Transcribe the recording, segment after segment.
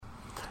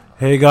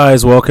Hey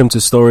guys, welcome to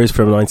Stories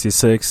from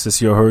 96. This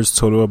is your host,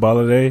 Tolu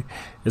Abalade.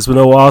 It's been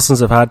a while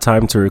since I've had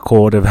time to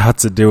record. I've had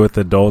to deal with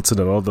adults and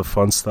all the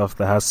fun stuff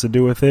that has to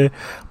do with it.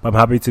 But I'm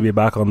happy to be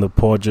back on the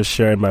pod just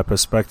sharing my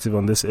perspective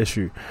on this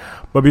issue.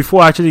 But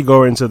before I actually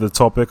go into the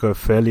topic of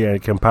failure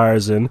and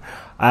comparison,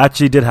 I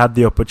actually did have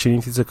the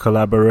opportunity to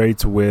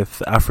collaborate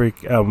with a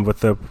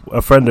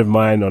friend of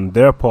mine on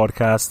their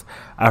podcast,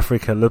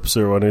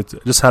 Africalypso, on it.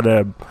 Just had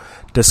a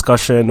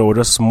discussion, or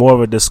just more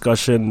of a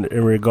discussion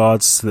in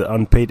regards to the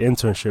unpaid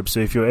internship.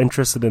 So if you're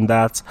interested in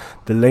that,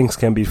 the links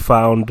can be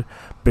found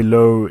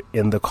below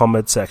in the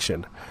comment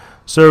section.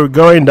 So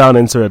going down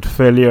into it,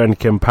 failure and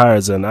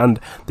comparison, and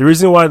the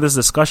reason why this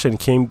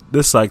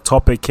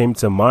topic came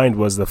to mind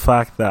was the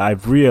fact that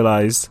I've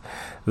realized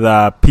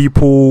that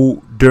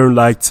people don't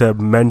like to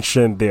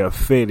mention their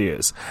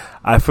failures.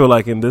 I feel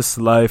like in this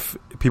life,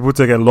 people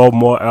take a lot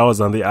more L's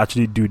than they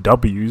actually do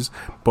W's,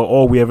 but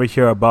all we ever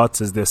hear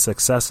about is their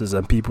successes,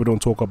 and people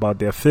don't talk about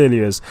their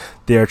failures,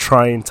 their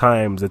trying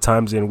times, the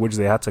times in which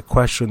they had to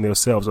question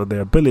themselves or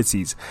their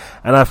abilities.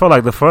 And I felt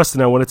like the first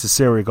thing I wanted to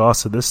say in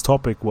regards to this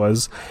topic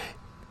was,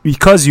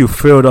 because you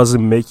fail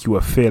doesn't make you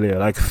a failure.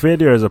 Like,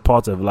 failure is a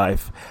part of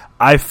life.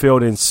 I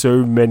failed in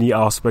so many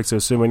aspects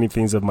of so many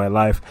things of my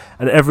life,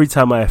 and every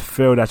time I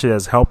failed actually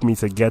has helped me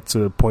to get to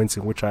the point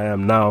in which I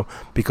am now,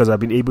 because I've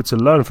been able to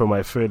learn from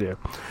my failure.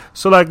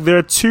 So I'm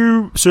going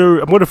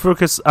to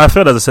focus. I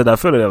failed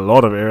in a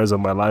lot of areas of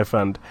my life,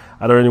 and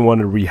I don't really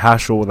want to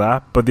rehash all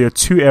that, but there are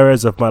two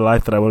areas of my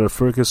life that I want to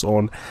focus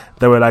on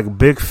that were like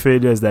big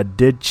failures that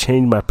did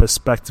change my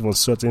perspective on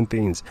certain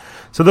things.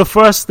 So the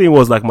first thing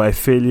was like my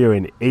failure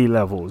in A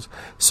levels.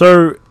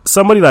 So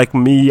somebody like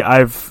me,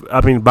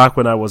 back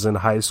when I was in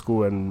high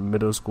school and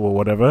middle school or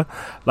whatever,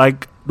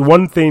 like,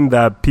 one thing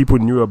that people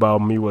knew about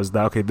me was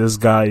that, okay, this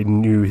guy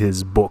knew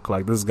his book,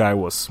 like, this guy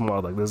was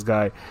smart, like, this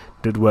guy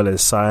did well in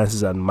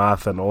sciences and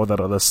math and all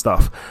that other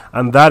stuff.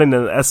 And that, in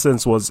an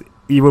essence, was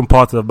even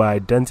part of my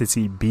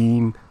identity,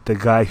 being the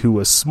guy who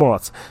was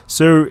smart.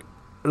 So,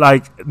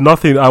 like,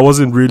 nothing, I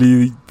wasn't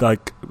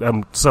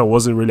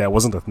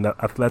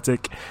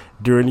athletic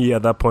during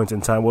at that point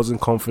in time,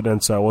 wasn't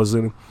confident, so I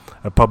wasn't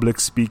a public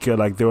speaker.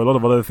 Like, there were a lot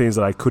of other things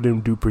that I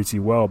couldn't do pretty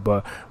well,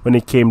 but when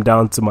it came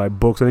down to my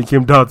books, when it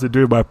came down to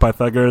doing my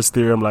Pythagoras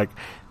theorem, like,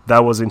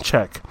 that was in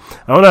check.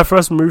 And when I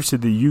first moved to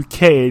the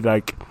UK,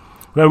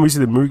 when I moved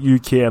to the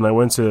UK and I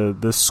went to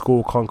this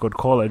school, Concord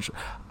College,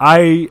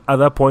 at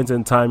that point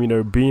in time,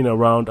 being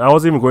around, I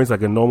wasn't even going to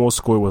like a normal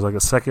school. It was like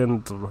a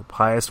second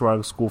highest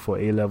ranked school for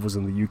A levels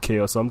in the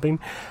UK or something.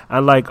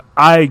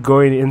 And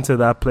going into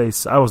that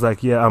place, I was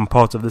like, yeah, I'm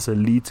part of this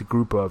elite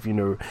group of,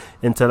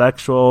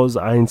 intellectuals,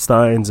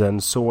 Einsteins,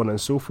 and so on and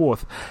so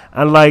forth.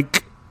 And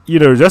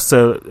just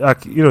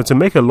to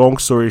make a long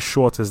story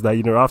short, is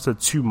that, after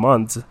 2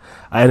 months,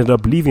 I ended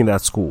up leaving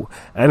that school.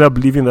 I ended up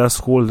leaving that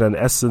school in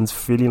essence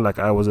feeling like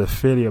I was a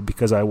failure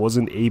because I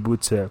wasn't able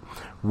to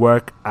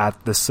work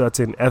at the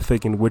certain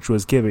ethic in which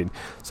was given.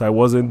 So I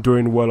wasn't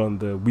doing well on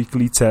the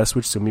weekly test,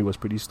 which to me was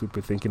pretty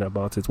stupid thinking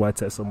about it. Why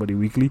test somebody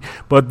weekly?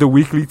 But the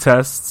weekly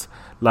tests,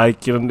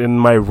 in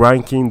my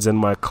rankings and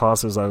my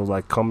classes, I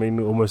was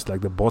coming almost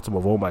the bottom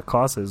of all my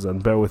classes.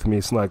 And bear with me,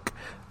 it's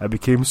I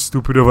became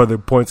stupid over the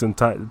points in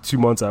 2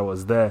 months I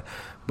was there.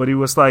 But it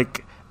was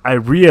I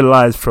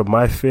realized from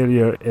my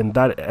failure in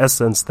that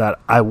essence that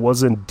I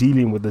wasn't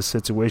dealing with the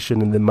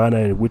situation in the manner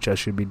in which I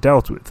should be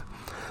dealt with.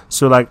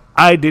 So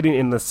I didn't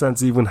in a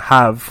sense even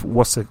have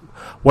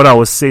what I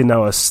would say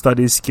now as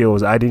study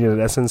skills. I didn't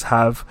in essence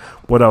have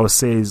what I would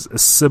say is a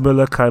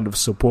similar kind of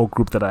support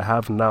group that I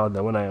have now,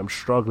 that when I am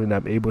struggling,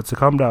 I'm able to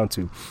come down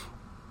to.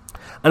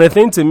 And the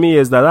thing to me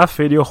is that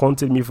failure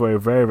haunted me for a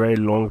very, very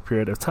long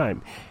period of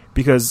time,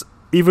 because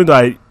even though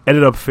I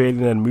ended up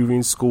failing and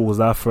moving schools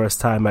that first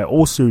time, I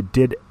also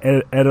did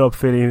end up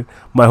failing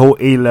my whole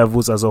A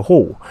levels as a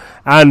whole.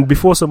 And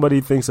before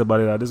somebody thinks about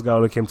it, this guy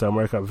only came to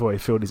America before he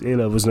failed his A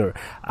levels. No,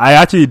 I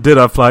actually did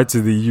apply to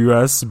the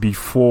US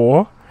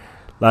before,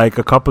 a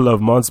couple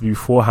of months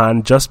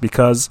beforehand, just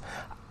because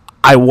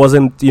I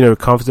wasn't,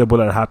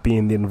 comfortable and happy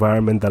in the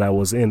environment that I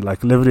was in.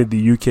 Living in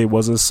the UK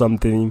wasn't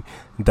something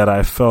that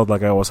I felt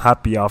like I was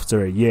happy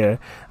after a year.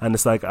 And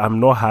it's I'm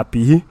not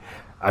happy.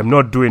 I'm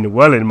not doing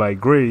well in my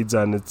grades,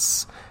 and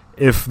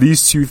if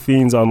these two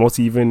things are not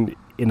even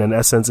in an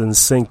essence in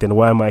sync, then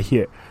why am I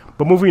here?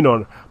 But moving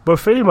on. But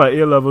failing my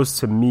A levels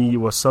to me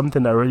was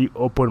something that really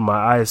opened my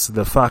eyes to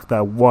the fact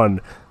that,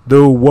 one,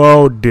 the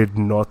world did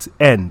not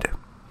end.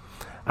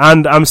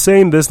 And I'm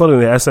saying this not in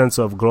the essence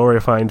of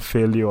glorifying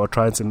failure or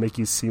trying to make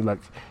it seem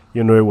like,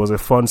 it was a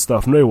fun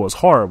stuff. No, it was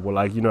horrible.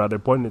 At the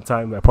point in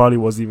time, I probably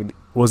was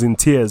in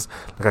tears.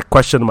 I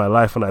questioned my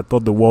life, and I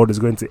thought the world is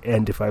going to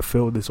end if I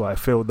failed this or I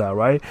failed that,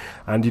 right?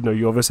 And,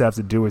 you obviously have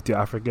to deal with your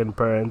African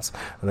parents,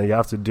 and then you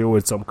have to deal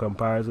with some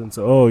comparisons.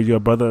 Oh, your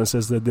brother and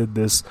sister did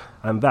this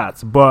and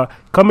that. But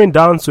coming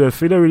down to it,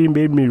 failure really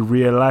made me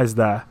realize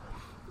that,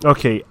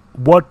 okay,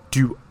 what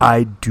do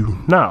I do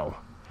now?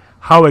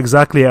 How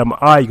exactly am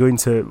I going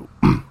to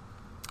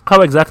how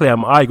exactly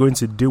am I going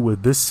to deal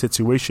with this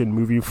situation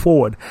moving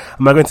forward?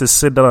 Am I going to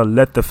sit down and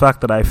let the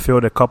fact that I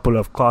failed a couple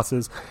of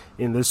classes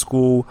in this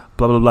school,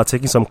 blah, blah, blah,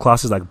 taking some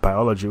classes like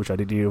biology, which I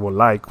didn't even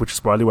like, which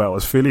is probably why I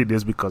was failing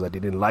this, because I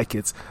didn't like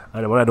it.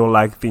 And when I don't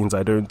like things,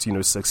 I don't,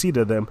 succeed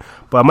at them.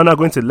 But am I not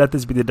going to let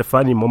this be the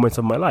defining moment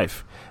of my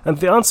life? And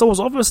the answer was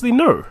obviously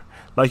no.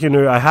 Like,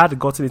 I had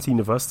gotten into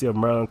University of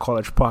Maryland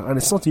College Park, and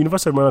it's not,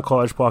 University of Maryland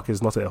College Park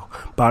is not a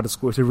bad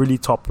school. It's a really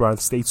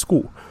top-ranked state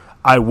school.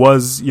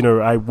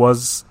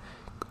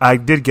 I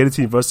did get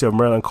into University of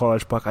Maryland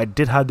College Park. I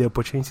did have the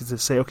opportunity to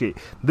say, okay,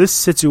 this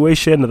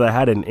situation that I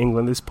had in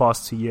England this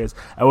past 2 years,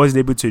 I wasn't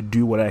able to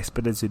do what I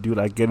expected to do,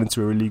 like get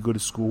into a really good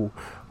school,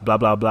 blah,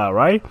 blah, blah,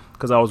 right?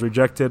 Because I was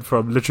rejected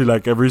from literally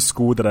like every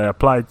school that I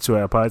applied to.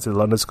 I applied to the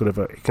London School of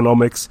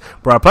Economics,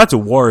 but I applied to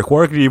Warwick.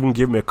 Warwick didn't even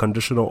give me a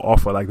conditional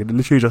offer. Like, they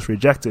literally just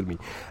rejected me.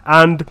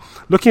 And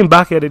looking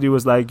back at it, it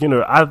was like,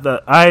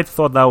 I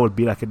thought that would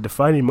be like a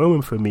defining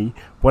moment for me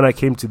when I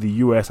came to the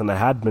US and I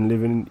had been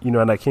living,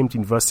 and I came to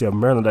University of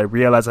Maryland. I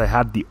realized I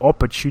had the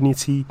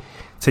opportunity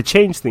to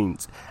change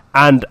things.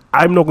 And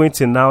I'm not going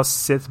to now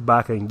sit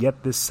back and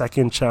get this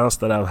second chance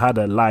that I've had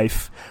at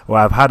life, or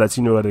I've had at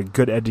a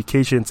good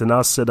education, to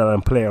now sit down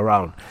and play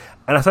around.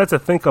 And I started to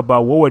think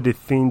about what were the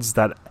things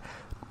that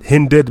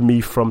hindered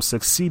me from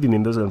succeeding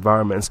in those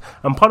environments.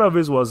 And part of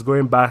it was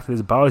going back to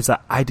this biology,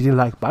 that I didn't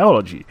like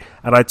biology.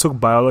 And I took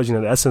biology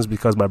in essence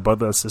because my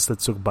brother and sister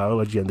took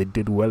biology and they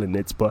did well in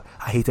it, but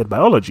I hated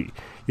biology.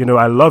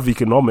 I love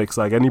economics.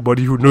 Like,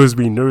 anybody who knows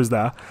me knows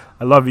that.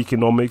 I love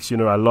economics.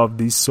 I love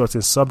these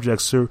certain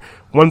subjects. So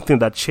one thing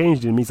that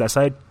changed in me is I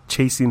started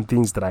chasing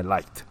things that I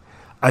liked.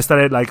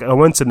 I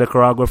went to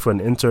Nicaragua for an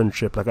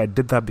internship. Like, I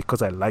did that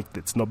because I liked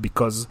it, not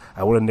because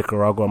I wanted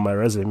Nicaragua on my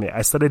resume.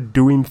 I started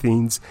doing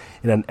things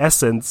in an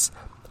essence,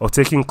 or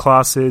taking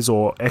classes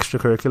or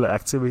extracurricular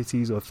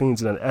activities or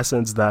things in an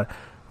essence that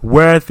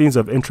were things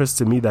of interest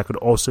to me that could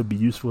also be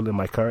useful in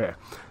my career.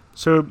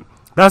 So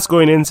that's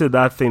going into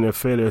that thing of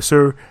failure.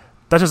 So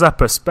that's just that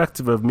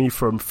perspective of me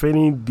from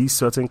failing these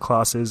certain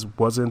classes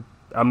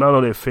I'm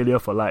not a failure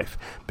for life,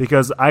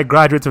 because I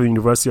graduated from the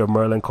University of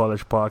Maryland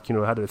College Park,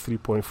 had a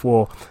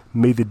 3.4,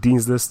 made the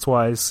dean's list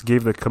twice,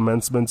 gave the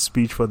commencement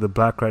speech for the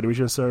Black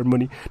graduation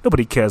ceremony.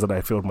 Nobody cares that I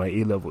failed my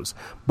A-levels.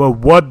 But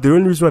the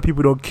only reason why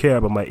people don't care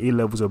about my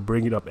A-levels or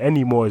bring it up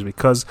anymore is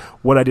because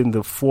what I did in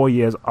the 4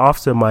 years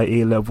after my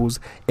A-levels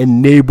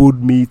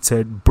enabled me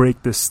to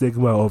break the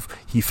stigma of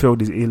he failed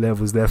his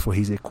A-levels, therefore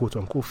he's a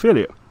quote-unquote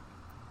failure.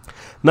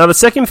 Now, the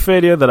second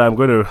failure that I'm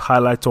going to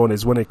highlight on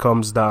is when it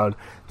comes down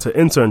to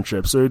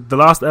internships. So the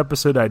last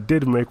episode I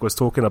did make was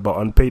talking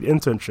about unpaid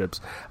internships.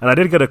 And I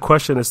did get a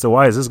question as to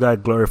why is this guy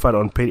glorified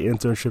unpaid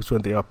internships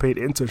when they are paid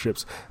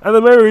internships. And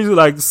the main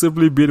reason,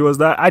 simply being, was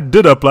that I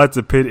did apply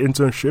to paid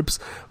internships,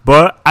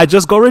 but I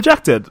just got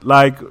rejected.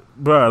 I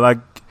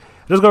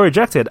just got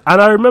rejected.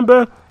 And I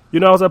remember,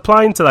 I was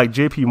applying to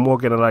JP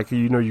Morgan, and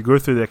you go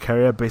through their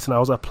career base, and I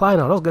was applying,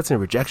 and I was getting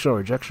rejection.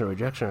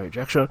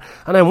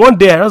 And then one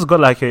day I just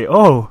got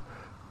a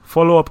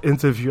follow-up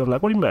interview. I'm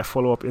like, what do you mean a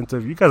follow-up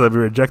interview? You guys have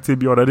been rejecting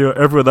me on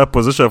every other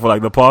position for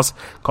the past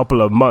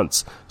couple of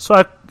months. So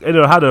I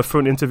had a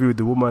phone interview with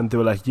the woman. They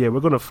were like, yeah, we're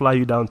going to fly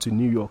you down to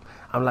New York.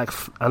 I'm like,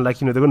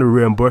 they're going to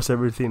reimburse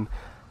everything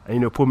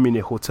and, put me in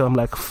a hotel. I'm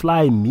like,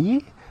 fly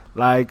me?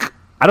 I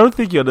don't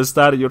think you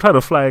understand. You're trying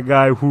to fly a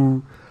guy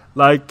who,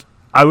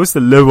 I used to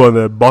live on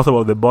the bottom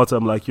of the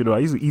bottom. I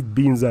used to eat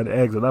beans and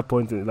eggs at that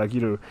point,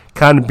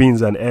 canned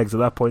beans and eggs at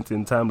that point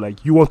in time.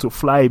 You want to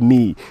fly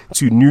me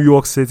to New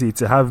York City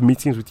to have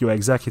meetings with your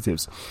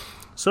executives.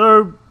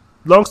 So,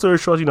 long story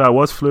short, I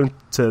was flown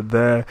to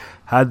there,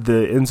 had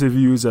the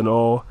interviews and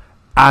all,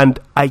 and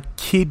I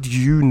kid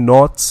you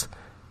not,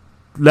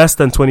 less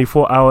than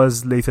 24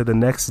 hours later, the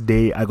next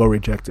day, I got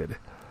rejected.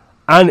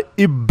 And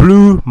it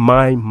blew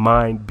my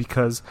mind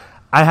because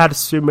I had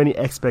so many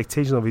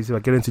expectations of it. If I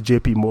get into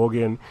JP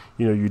Morgan,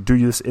 you do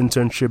this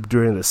internship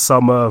during the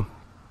summer.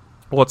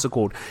 What's it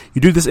called?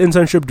 You do this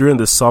internship during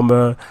the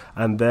summer,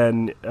 and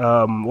then,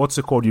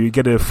 you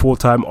get a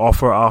full-time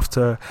offer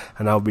after,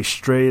 and I'll be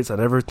straight,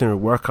 and everything will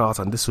work out,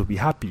 and this will be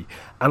happy.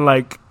 And,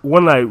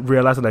 when I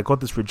realized that I got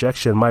this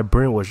rejection, my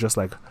brain was just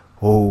like,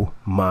 oh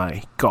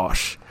my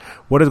gosh,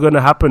 what is going to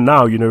happen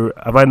now?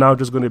 Am I now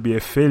just going to be a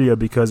failure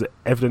because,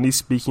 evidently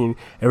speaking,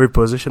 every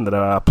position that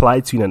I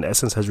applied to in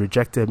essence has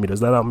rejected me?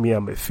 Does that not mean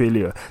I'm a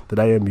failure, that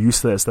I am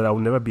useless, that I will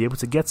never be able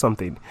to get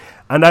something?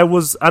 And I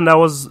was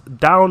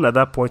down at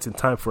that point in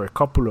time for a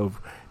couple of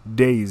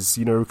days,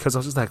 because I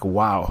was just like,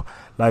 wow,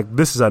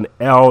 this is an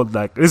L,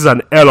 this is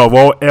an L of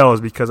all L's,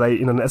 because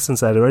in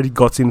essence, I had already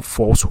gotten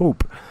false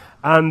hope.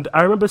 And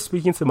I remember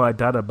speaking to my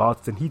dad about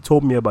it, and he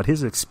told me about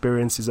his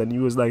experiences, and he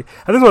was like,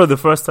 I think one of the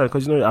first time,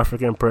 because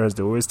African parents,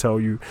 they always tell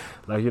you,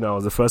 I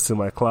was the first in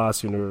my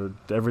class,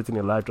 everything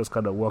in life just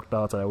kind of worked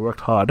out, and I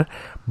worked hard.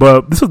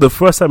 But this was the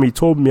first time he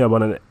told me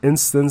about an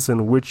instance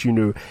in which,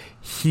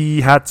 he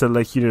had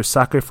to,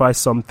 sacrifice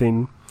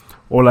something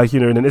or like,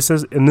 in an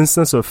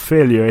instance of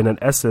failure, in an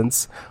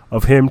essence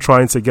of him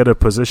trying to get a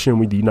position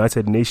with the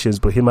United Nations,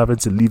 but him having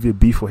to leave it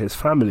be for his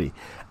family.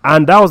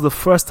 And that was the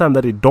first time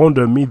that it dawned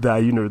on me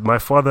that, my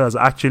father has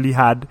actually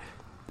had,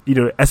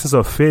 essence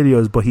of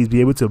failures, but he's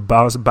been able to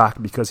bounce back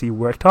because he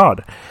worked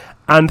hard.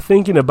 And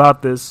thinking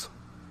about this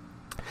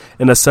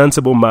in a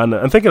sensible manner,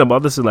 and thinking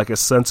about this in like a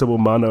sensible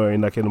manner,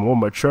 in like in a more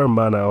mature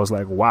manner, I was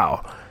like,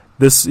 wow,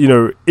 this,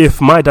 if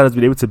my dad has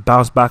been able to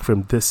bounce back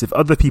from this, if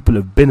other people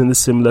have been in a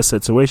similar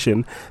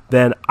situation,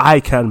 then I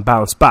can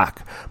bounce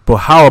back. But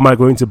how am I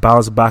going to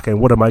bounce back, and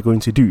what am I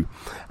going to do?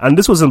 And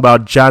this was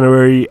about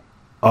January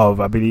of,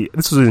 I believe,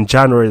 this was in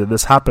January that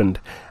this happened.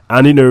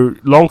 And,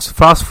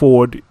 fast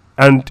forward,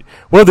 and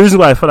one of the reasons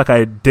why I felt like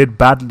I did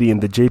badly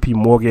in the JP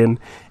Morgan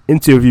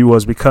interview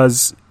was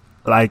because,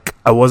 like,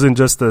 I wasn't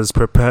just as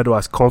prepared or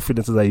as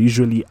confident as I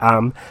usually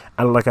am.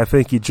 And, like, I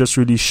think it just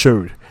really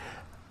showed.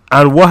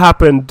 And what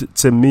happened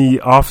to me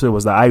after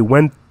was that I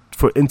went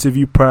for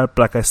interview prep.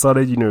 Like, I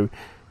started, I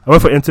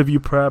went for interview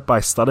prep. I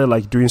started,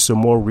 like, doing some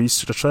more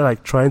research. I started,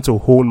 like, trying to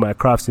hone my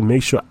craft and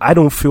make sure I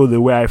don't feel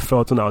the way I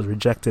felt when I was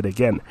rejected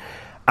again.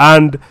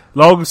 And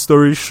long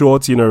story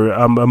short,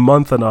 about a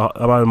month and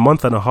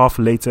a half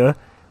later,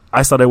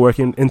 I started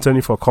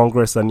interning for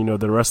Congress, and,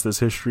 the rest is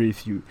history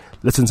if you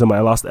listen to my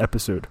last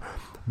episode.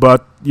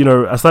 But,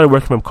 I started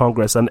working from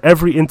Congress, and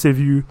every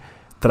interview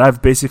that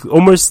I've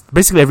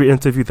basically every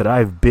interview that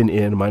I've been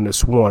in,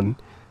 minus one,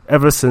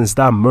 ever since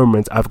that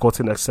moment, I've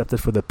gotten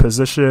accepted for the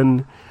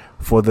position,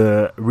 for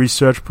the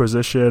research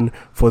position,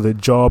 for the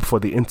job, for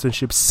the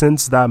internship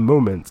since that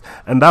moment.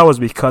 And that was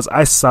because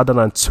I sat down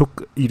and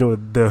took,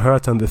 the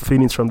hurt and the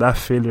feelings from that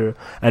failure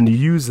and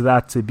used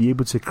that to be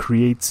able to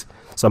create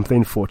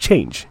something for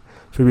change.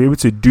 To be able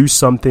to do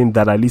something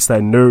that at least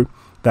I know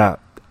that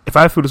if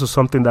I feel this was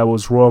something that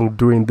was wrong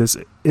during this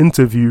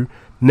interview,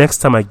 next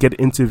time I get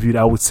interviewed,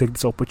 I would take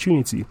this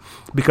opportunity.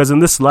 Because in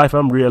this life,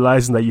 I'm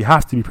realizing that you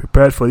have to be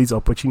prepared for these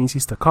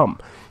opportunities to come.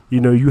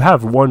 You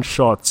have one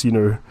shot, I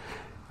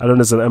don't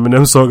know, there's an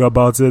Eminem song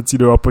about it,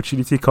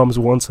 opportunity comes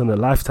once in a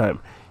lifetime.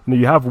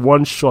 You have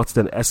one shot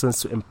in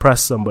essence to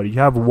impress somebody. You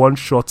have one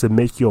shot to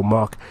make your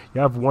mark.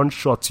 You have one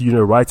shot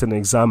to, write an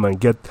exam and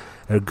get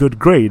a good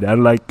grade.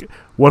 And like,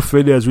 what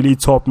failure has really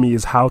taught me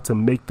is how to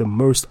make the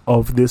most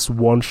of this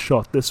one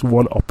shot, this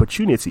one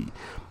opportunity.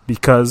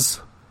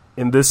 Because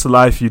in this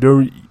life, you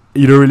don't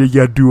really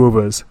get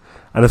do-overs.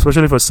 And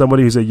especially for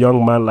somebody who's a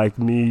young man like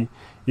me,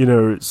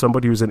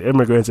 somebody who's an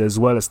immigrant as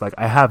well, it's like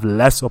I have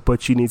less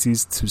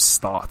opportunities to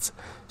start.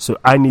 So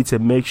I need to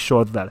make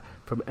sure that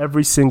from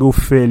every single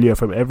failure,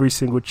 from every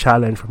single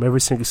challenge, from every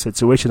single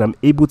situation, I'm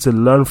able to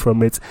learn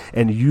from it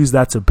and use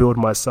that to build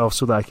myself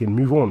so that I can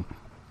move on.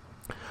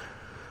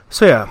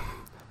 So yeah.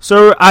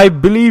 So I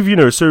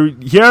believe, so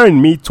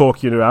hearing me talk,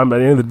 at the end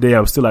of the day,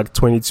 I'm still like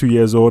 22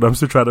 years old. I'm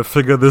still trying to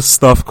figure this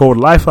stuff called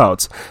life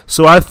out.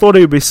 So I thought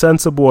it would be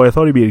sensible. I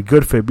thought it would be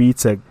good for me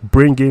to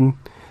bring in,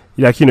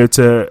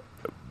 to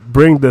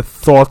bring the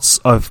thoughts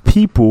of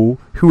people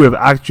who are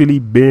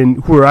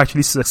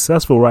actually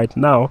successful right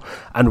now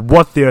and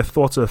what their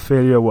thoughts of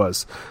failure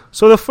was.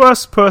 So the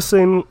first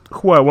person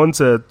who I want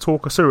to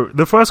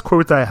the first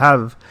quote I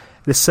have,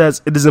 it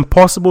says, "It is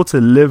impossible to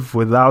live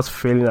without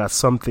failing at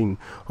something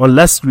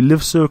unless you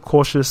live so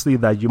cautiously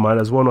that you might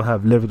as well not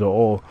have lived at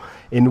all,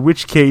 in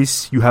which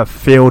case you have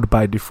failed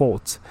by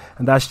default."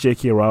 And that's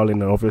J.K.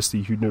 Rowling, and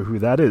obviously you know who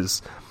that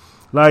is.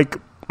 Like,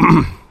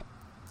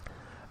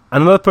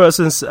 another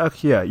person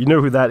says, you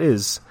know who that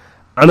is.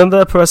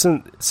 Another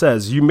person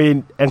says, "You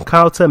may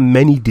encounter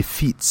many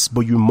defeats,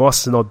 but you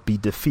must not be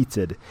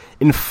defeated.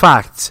 In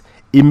fact,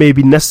 it may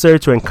be necessary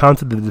to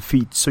encounter the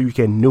defeat so you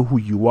can know who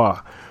you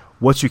are,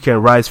 what you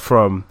can rise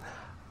from,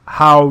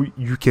 how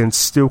you can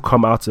still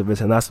come out of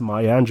it." And that's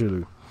Maya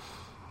Angelou.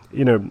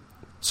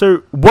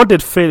 So what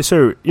did failure?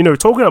 So,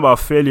 talking about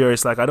failure,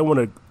 it's like, I don't want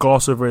to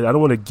gloss over it. I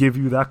don't want to give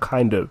you that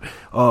kind of,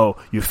 oh,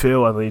 you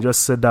fail and then you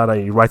just sit down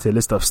and you write a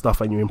list of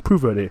stuff and you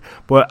improve on it.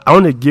 But I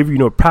want to give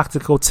you,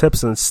 practical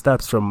tips and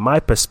steps from my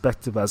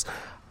perspective as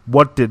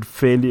what did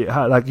failure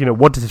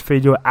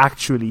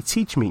actually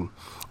teach me?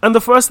 And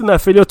the first thing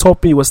that failure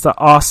taught me was to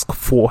ask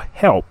for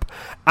help.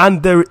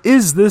 And there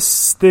is this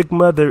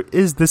stigma, there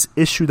is this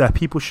issue that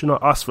people should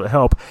not ask for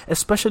help,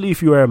 especially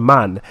if you are a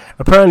man.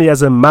 Apparently,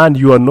 as a man,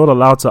 you are not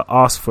allowed to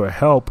ask for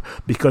help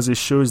because it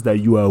shows that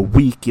you are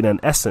weak in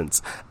an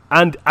essence.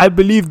 And I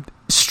believe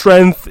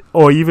strength,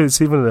 or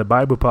it's even in the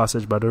Bible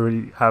passage, but I don't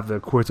really have the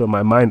quote on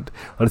my mind,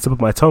 on the tip of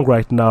my tongue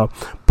right now.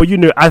 But,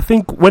 I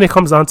think when it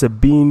comes down to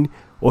being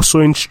or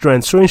showing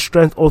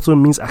strength also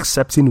means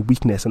accepting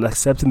weakness and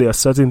accepting there are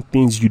certain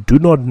things you do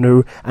not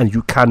know and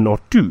you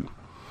cannot do.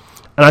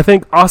 And I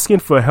think asking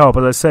for help,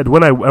 as I said,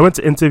 when I went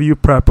to interview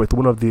prep with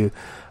one of the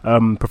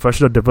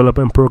professional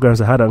development programs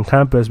I had on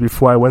campus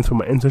before I went for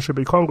my internship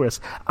in Congress,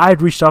 I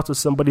had reached out to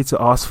somebody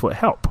to ask for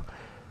help.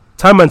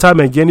 Time and time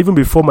again, even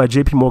before my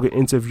JP Morgan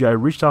interview, I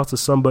reached out to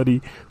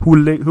somebody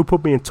who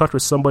put me in touch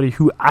with somebody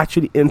who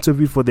actually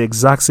interviewed for the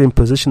exact same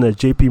position at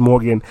JP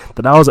Morgan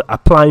that I was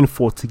applying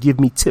for, to give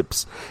me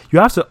tips. You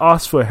have to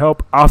ask for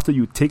help after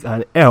you take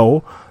an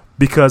L,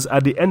 because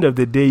at the end of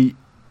the day,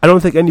 I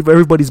don't think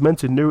everybody's meant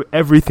to know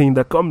everything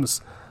that comes.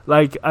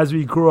 Like, as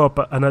we grow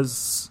up, and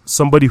as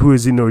somebody who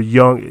is,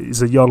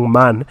 is a young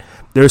man,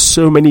 there's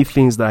so many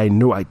things that I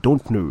know I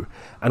don't know.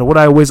 And what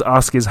I always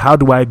ask is, how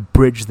do I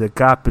bridge the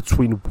gap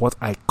between what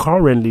I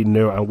currently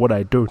know and what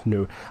I don't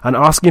know? And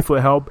asking for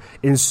help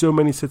in so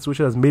many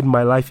situations has made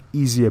my life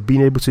easier,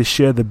 being able to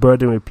share the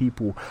burden with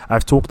people.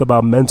 I've talked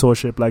about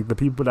mentorship, like the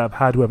people that I've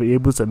had who have been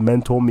able to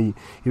mentor me,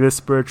 either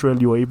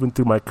spiritually or even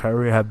through my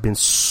career, have been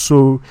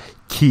so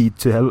key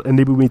to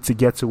enable me to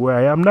get to where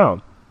I am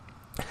now.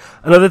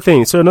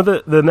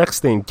 The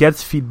next thing, get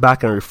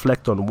feedback and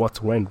reflect on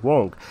what went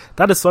wrong.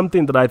 That is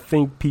something that I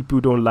think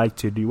people don't like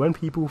to do. When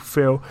people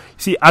fail,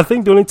 see, I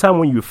think the only time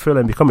when you fail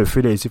and become a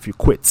failure is if you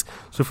quit.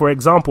 So, for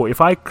example,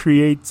 if I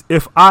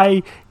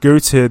go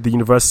to the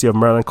University of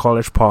Maryland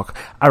College Park,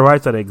 I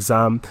write an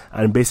exam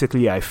and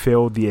basically I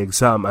failed the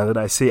exam, and then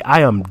I say,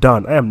 I am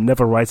done, I am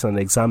never writing an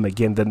exam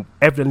again, then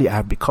evidently I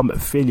have become a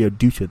failure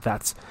due to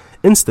that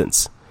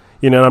instance.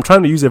 And I'm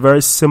trying to use a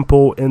very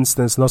simple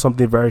instance, not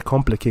something very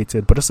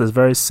complicated, but just a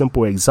very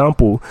simple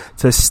example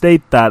to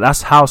state that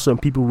that's how some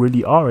people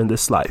really are in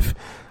this life.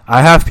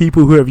 I have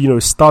people who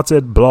have,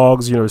 started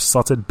blogs,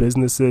 started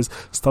businesses,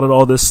 started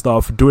all this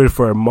stuff, do it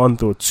for a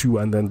month or two,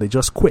 and then they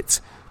just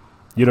quit,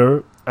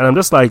 And I'm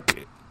just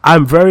like,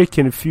 I'm very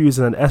confused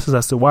in essence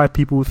as to why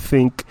people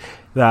think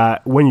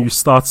that when you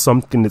start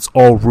something, it's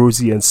all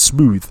rosy and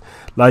smooth.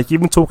 Like,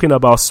 even talking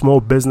about small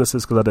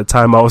businesses, because at the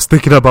time I was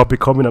thinking about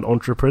becoming an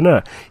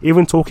entrepreneur.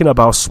 Even talking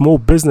about small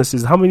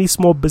businesses, how many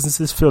small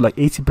businesses fail? Like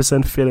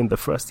 80% fail in the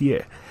first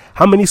year.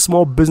 How many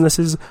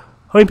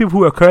people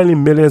who are currently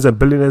millions and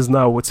billionaires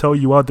now will tell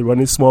you how they're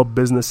running small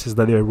businesses,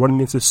 that they're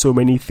running into so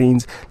many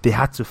things they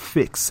had to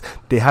fix,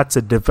 they had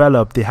to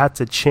develop, they had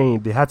to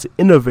change, they had to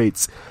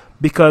innovate,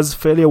 because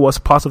failure was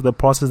part of the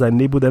process that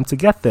enabled them to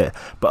get there.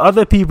 But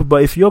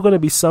if you're going to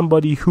be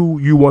somebody who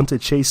you want to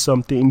chase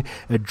something,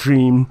 a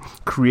dream,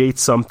 create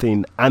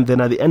something, and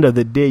then at the end of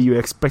the day you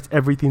expect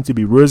everything to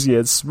be rosy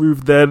and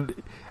smooth, then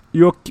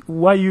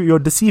you're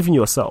deceiving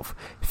yourself.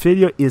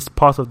 Failure is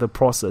part of the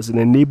process. It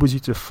enables you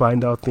to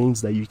find out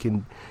things that you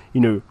can,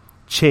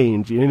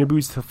 change. It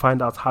enables you to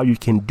find out how you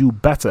can do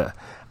better.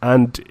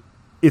 And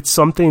it's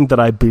something that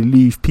I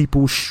believe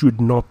people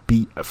should not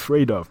be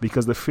afraid of,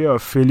 because the fear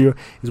of failure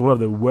is one of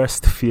the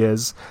worst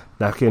fears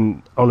that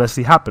can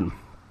honestly happen.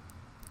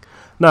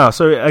 Now,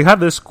 so I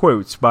have this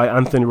quote by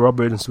Anthony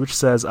Robbins, which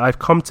says, I've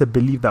come to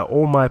believe that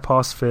all my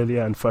past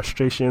failure and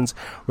frustrations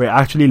were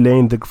actually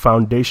laying the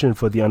foundation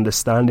for the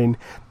understanding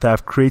that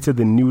I've created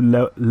the new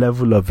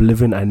level of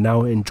living I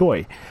now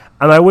enjoy.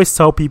 And I always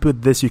tell people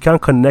this: you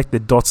can't connect the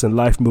dots in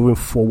life moving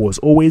forwards,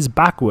 always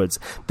backwards.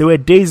 There were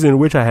days in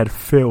which I had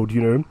failed,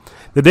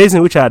 The days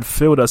in which I had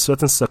failed at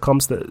certain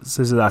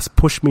circumstances that's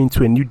pushed me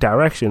into a new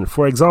direction.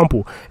 For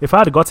example, if I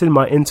had gotten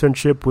my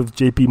internship with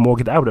JP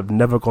Morgan, I would have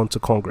never gone to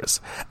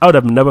Congress. I would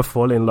have never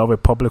fallen in love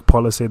with public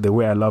policy the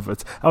way I love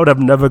it. I would have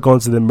never gone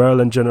to the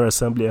Maryland General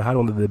Assembly. I had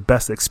one of the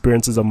best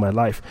experiences of my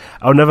life.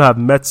 I would never have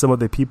met some of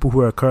the people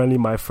who are currently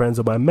my friends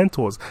or my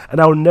mentors. And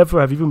I would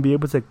never have even been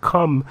able to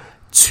come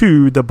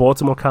to the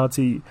Baltimore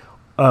County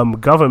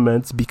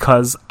government,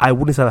 because I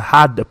wouldn't have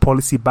had the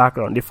policy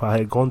background if I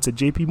had gone to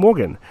JP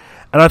Morgan.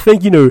 And I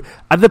think,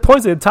 at the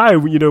point in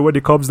time, when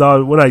it comes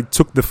down, when I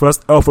took the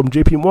first L from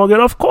JP Morgan,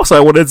 of course I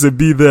wanted to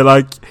be there.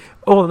 Like,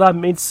 oh, that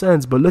made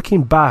sense. But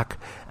looking back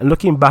and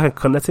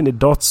connecting the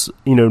dots,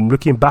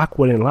 looking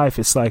backward in life,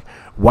 it's like,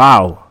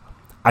 wow,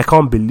 I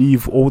can't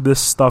believe all this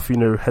stuff,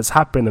 has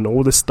happened, and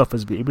all this stuff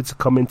has been able to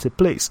come into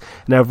place.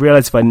 And I've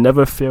realized if I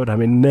never failed, I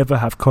may never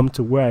have come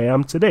to where I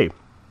am today.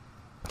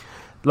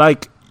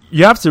 Like,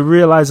 you have to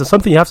realize, and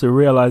something you have to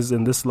realize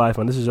in this life,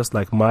 and this is just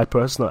like my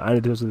personal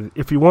anecdote,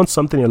 if you want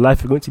something in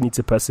life, you're going to need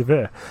to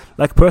persevere.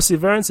 Like,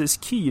 perseverance is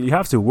key. You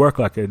have to work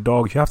like a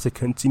dog. You have to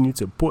continue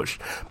to push.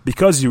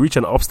 Because you reach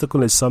an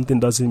obstacle in something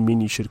doesn't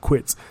mean you should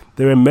quit.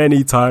 There were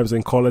many times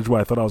in college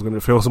where I thought I was going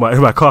to fail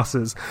my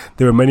classes.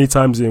 There were many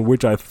times in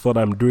which I thought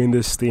I'm doing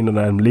this thing and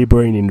I'm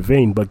laboring in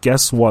vain. But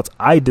guess what?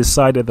 I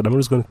decided that I'm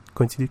just going to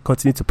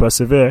continue to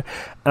persevere,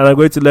 and I'm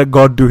going to let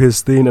God do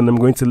his thing, and I'm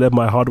going to let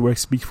my hard work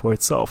speak for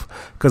itself.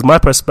 Because my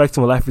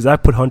perspective in life is I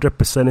put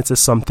 100% into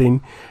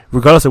something,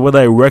 regardless of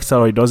whether it works out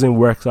or it doesn't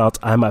work out,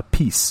 I'm at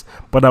peace.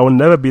 But I will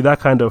never be that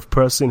kind of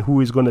person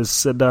who is going to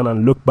sit down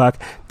and look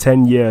back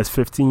 10 years,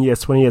 15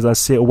 years, 20 years and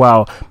say,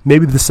 wow,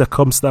 maybe the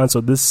circumstance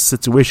or this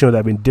situation would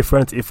have been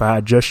different if I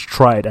had just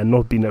tried and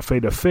not been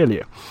afraid of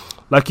failure.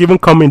 Like, even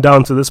coming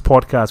down to this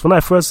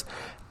podcast,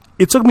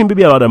 it took me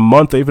maybe about a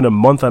month or even a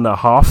month and a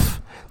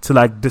half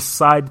to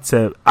decide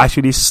to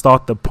actually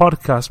start the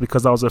podcast,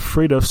 because I was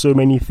afraid of so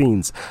many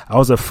things. I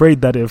was afraid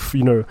that if,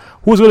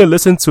 who's going to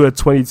listen to a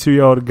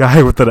 22-year-old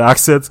guy with an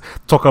accent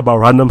talk about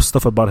random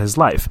stuff about his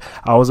life?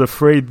 I was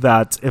afraid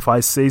that if I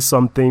say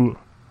something,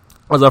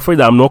 I was afraid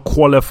that I'm not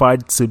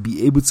qualified to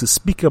be able to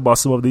speak about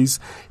some of these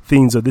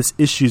things or these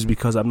issues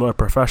because I'm not a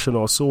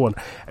professional or so on.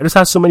 I just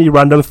had so many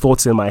random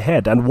thoughts in my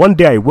head. And one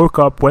day I woke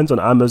up, went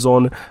on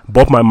Amazon,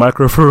 bought my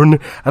microphone,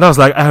 and I was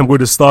like, I am going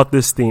to start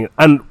this thing.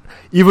 And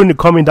even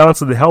coming down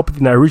to the help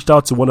thing, I reached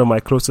out to one of my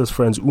closest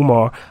friends,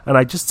 Umar, and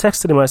I just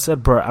texted him. I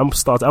said, bro, I want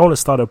to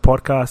start a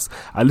podcast.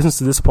 I listen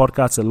to this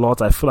podcast a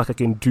lot. I feel like I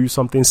can do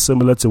something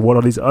similar to what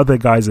all these other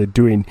guys are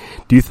doing.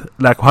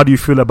 How do you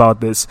feel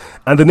about this?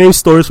 And the name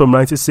Stories from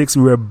 96,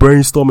 we were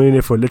brainstorming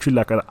it for literally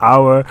like an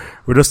hour.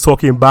 We're just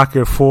talking back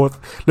and forth.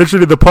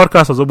 Literally, the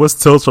podcast was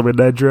almost Tales from a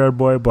Nigerian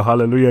Boy, but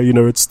hallelujah,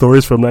 it's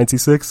Stories from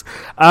 96.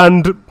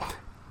 And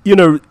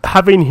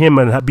having him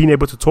and being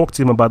able to talk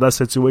to him about that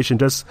situation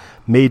just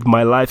made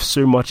my life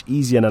so much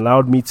easier and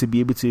allowed me to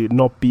be able to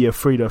not be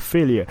afraid of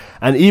failure.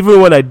 And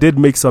even when I did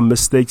make some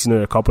mistakes, in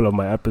a couple of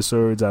my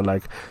episodes, and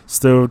like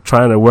still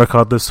trying to work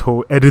out this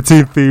whole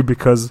editing thing,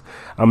 because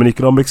I'm an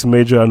economics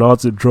major and know how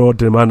to draw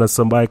demand and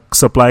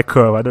supply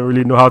curve. I don't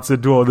really know how to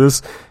do all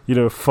this,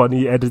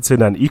 funny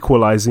editing and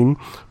equalizing.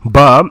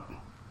 But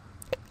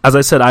as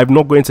I said, I'm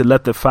not going to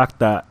let the fact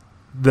that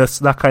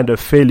that kind of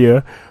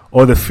failure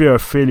or the fear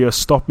of failure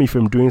stop me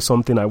from doing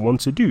something I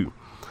want to do.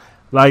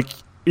 Like,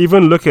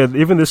 even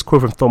this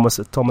quote from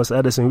Thomas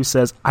Edison, who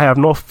says, "I have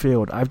not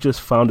failed. I've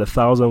just found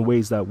 1,000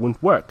 ways that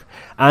won't work."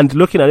 And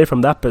looking at it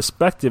from that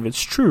perspective,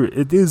 it's true.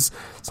 It is,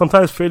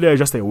 sometimes failure is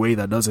just a way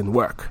that doesn't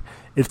work.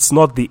 It's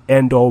not the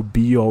end all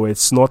be all.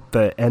 It's not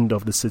the end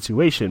of the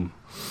situation.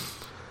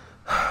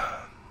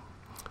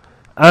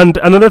 And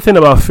another thing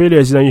about failure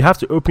is, you have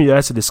to open your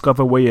eyes to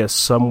discover where you're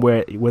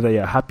somewhere, whether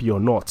you're happy or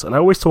not. And I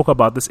always talk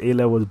about this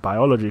A-levels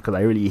biology, because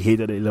I really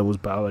hated A-levels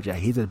biology. I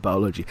hated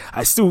biology.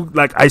 I still,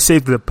 I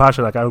saved the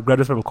passion. I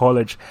graduated from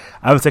college.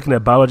 I haven't taken a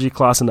biology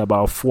class in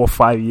about 4 or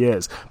 5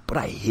 years, but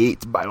I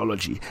hate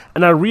biology.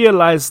 And I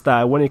realized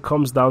that when it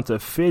comes down to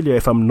failure,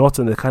 if I'm not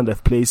in the kind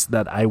of place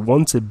that I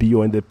want to be,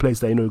 or in the place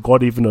that,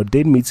 God even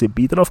ordained me to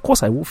be, then of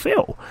course I will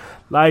fail.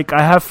 Like,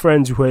 I have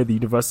friends who are at the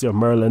University of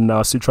Maryland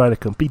now, still trying to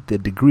complete their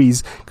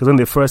degrees, because when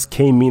they first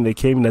came in, they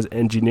came in as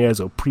engineers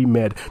or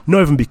pre-med,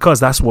 not even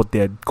because that's what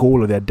their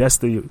goal or their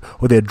destiny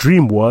or their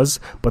dream was,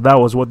 but that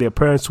was what their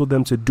parents told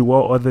them to do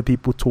or other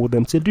people told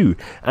them to do.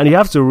 And you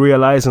have to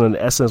realize, in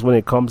essence, when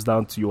it comes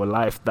down to your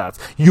life, that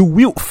you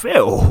will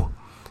fail.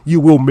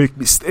 You will make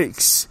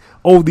mistakes.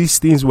 All these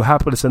things will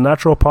happen. It's a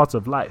natural part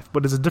of life.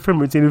 But there's a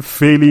difference between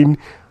failing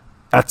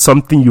at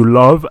something you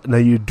love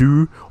that you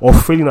do, or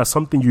failing at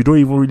something you don't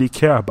even really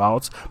care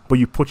about, but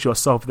you put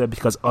yourself there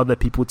because other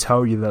people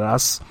tell you that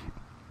that's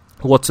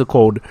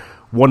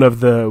one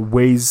of the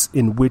ways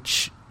in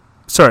which,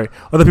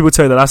 other people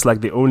tell you that that's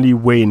like the only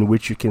way in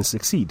which you can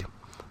succeed.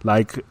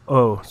 Like,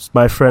 oh,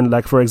 my friend,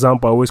 like, for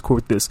example, I always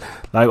quote this,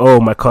 like, oh,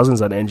 my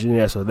cousin's an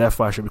engineer, so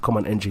therefore I should become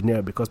an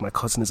engineer because my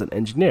cousin is an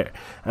engineer.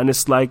 And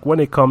it's like, when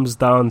it comes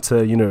down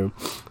to,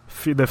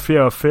 the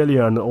fear of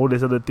failure and all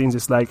these other things,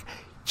 it's like,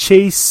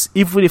 chase,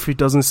 even if it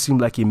doesn't seem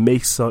like it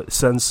makes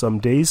sense some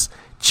days,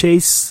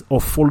 chase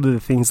or follow the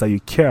things that you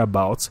care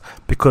about,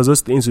 because those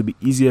things will be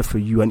easier for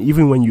you. And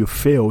even when you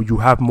fail, you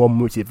have more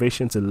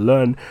motivation to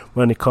learn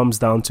when it comes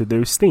down to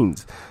those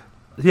things.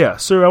 Yeah,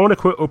 so I want to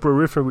quote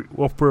Oprah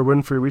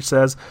Winfrey, which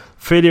says,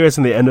 "Failure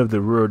isn't the end of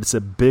the road. It's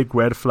a big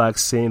red flag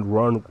saying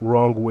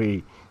wrong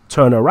way,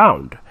 turn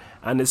around."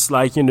 And it's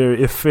like,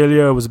 if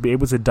failure was be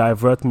able to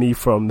divert me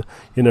from,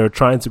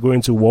 trying to go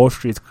into Wall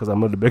Street, because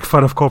I'm not a big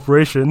fan of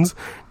corporations,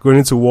 going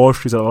into Wall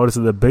Street and all this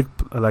other big,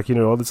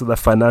 all these other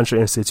financial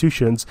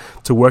institutions,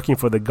 to working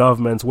for the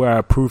government where I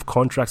approve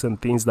contracts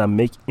and things that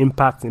make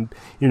impact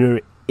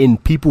in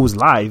people's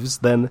lives,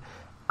 then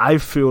I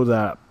feel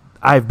that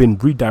I've been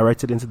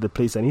redirected into the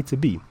place I need to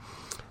be.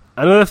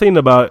 Another thing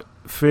about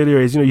failure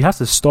is, you have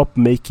to stop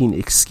making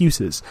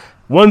excuses.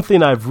 One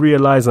thing I've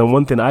realized and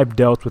one thing I've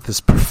dealt with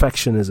is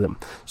perfectionism.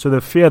 So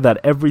the fear that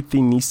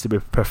everything needs to be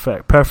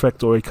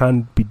perfect or it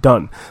can't be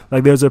done.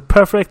 Like, there's a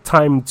perfect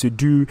time to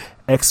do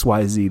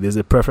XYZ. There's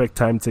a perfect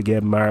time to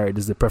get married.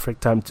 There's a perfect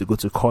time to go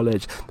to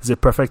college. There's a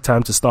perfect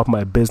time to start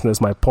my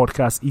business, my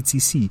podcast,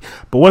 etc.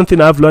 But one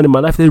thing I've learned in my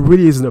life, there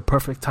really isn't a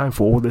perfect time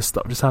for all this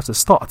stuff. You just have to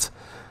start.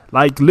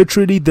 Like,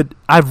 literally,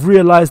 I've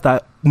realized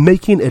that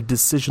making a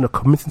decision or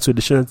committing to a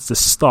decision to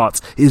start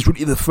is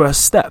really the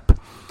first step.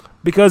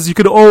 Because you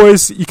can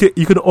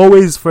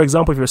always, for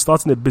example, if you're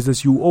starting a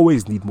business, you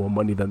always need more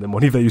money than the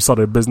money that you start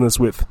a business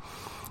with.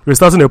 If you're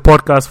starting a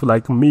podcast, for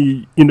like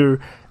me,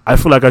 I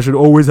feel like I should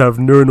always have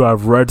known or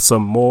have read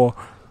some more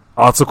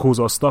articles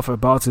or stuff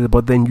about it,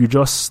 but then you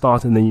just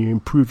start and then you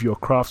improve your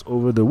craft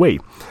over the way.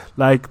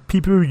 Like,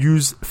 people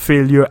use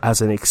failure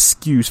as an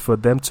excuse for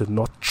them to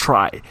not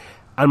try.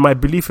 And my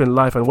belief in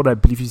life and what I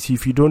believe is,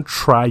 if you don't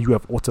try, you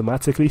have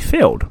automatically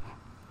failed.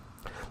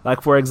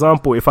 Like, for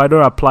example, if I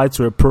don't apply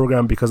to a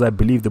program because I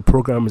believe the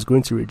program is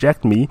going to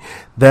reject me,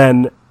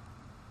 then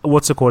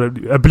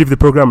I believe the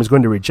program is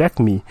going to reject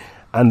me,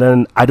 and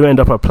then I don't end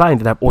up applying,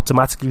 then I've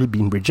automatically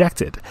been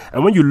rejected.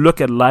 And when you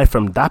look at life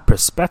from that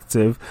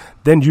perspective,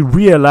 then you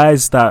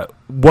realize that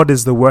what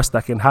is the worst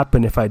that can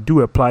happen if I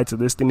do apply to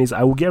this thing is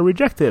I will get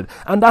rejected.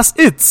 And that's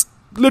it.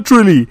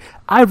 Literally,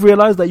 I've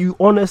realized that you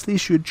honestly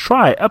should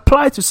try.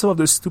 Apply to some of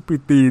the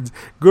stupid things.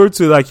 Go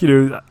to, like,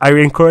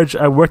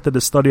 I worked at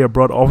the study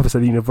abroad office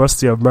at the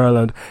University of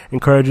Maryland,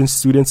 encouraging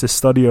students to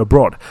study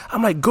abroad.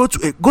 I'm like, go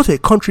to a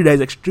country that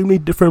is extremely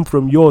different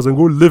from yours and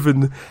go live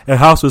in a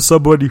house with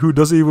somebody who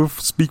doesn't even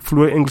speak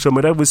fluent English or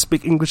might not even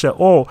speak English at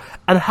all,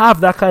 and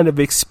have that kind of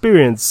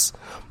experience.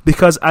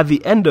 Because at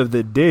the end of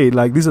the day,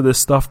 like, these are the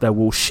stuff that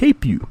will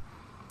shape you.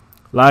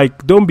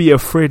 Like, don't be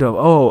afraid of,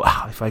 one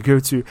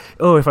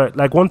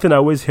thing I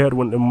always heard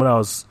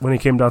when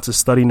it came down to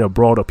studying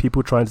abroad, or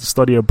people trying to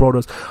study abroad,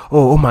 was,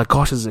 oh my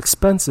gosh, it's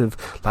expensive.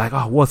 Like,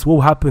 what will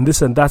happen,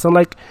 this and that. I'm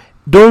like,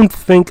 don't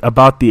think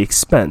about the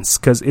expense,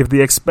 because if the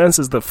expense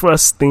is the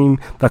first thing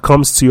that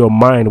comes to your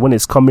mind when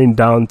it's coming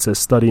down to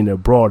studying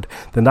abroad,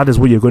 then that is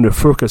what you're going to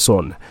focus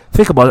on.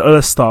 Think about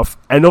other stuff,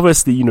 and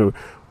obviously,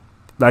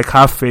 like,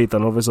 have faith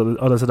and obviously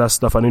other that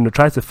stuff, and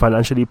try to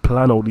financially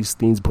plan all these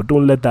things, but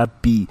don't let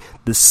that be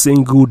the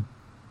single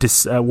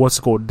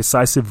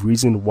decisive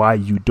reason why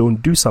you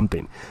don't do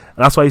something. And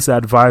that's why I used to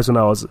advise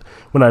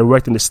when I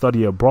worked in the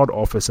study abroad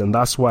office, and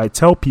that's why I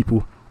tell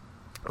people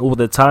all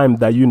the time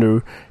that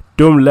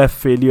don't let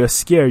failure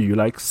scare you.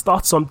 Like,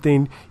 start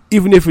something,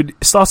 even if it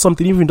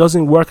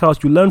doesn't work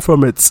out, you learn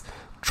from it.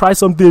 Try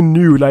something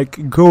new,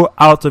 like, go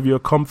out of your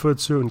comfort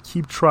zone,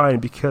 keep trying,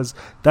 because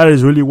that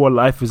is really what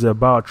life is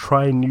about,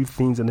 trying new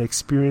things and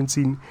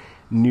experiencing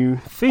new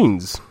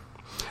things.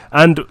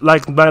 And,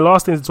 like, my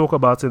last thing to talk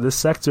about in this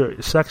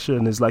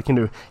section is, like,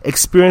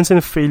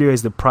 experiencing failure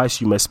is the price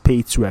you must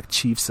pay to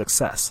achieve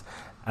success.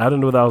 I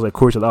don't know if that was a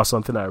quote or that was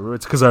something I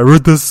wrote, because I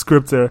wrote this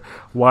script a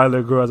while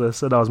ago. As I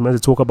said, I was meant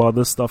to talk about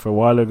this stuff a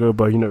while ago,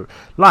 but,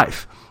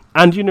 life.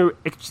 And,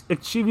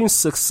 achieving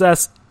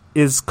success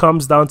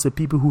comes down to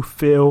people who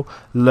fail,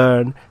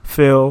 learn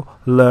until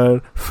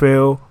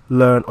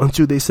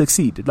they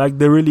succeed. Like,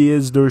 there really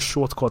is no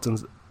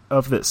shortcuts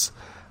of this.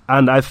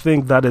 And I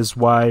think that is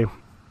why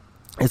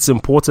it's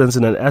important,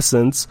 in an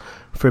essence,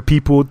 for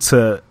people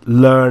to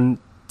learn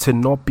to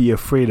not be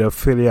afraid of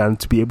failure and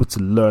to be able to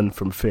learn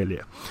from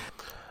failure.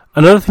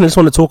 Another thing I just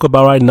want to talk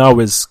about right now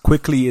is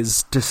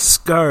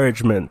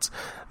discouragement.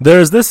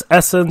 There's this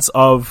essence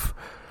of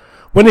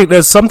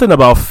there's something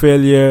about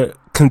failure,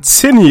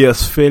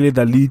 continuous failure,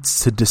 that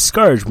leads to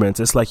discouragement.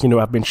 It's like,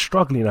 I've been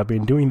struggling, I've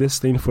been doing this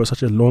thing for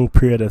such a long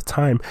period of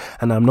time,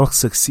 and I'm not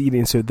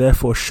succeeding, so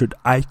therefore should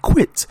I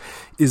quit?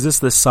 Is this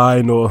the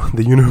sign or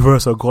the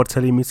universe or God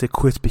telling me to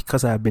quit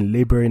because I have been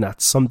laboring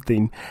at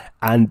something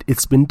and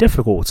it's been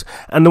difficult?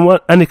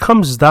 And it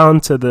comes down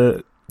to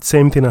the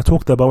same thing I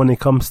talked about when it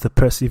comes to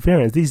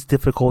perseverance. These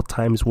difficult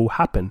times will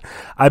happen.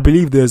 I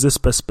believe there's this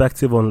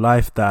perspective on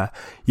life that,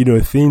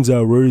 things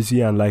are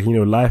rosy and, like,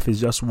 life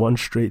is just one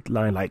straight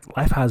line. Like,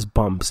 life has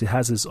bumps, it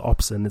has its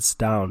ups and its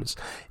downs.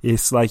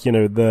 It's like,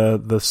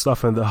 the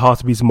stuff and the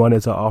heartbeats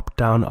monitor up,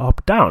 down,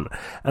 up, down.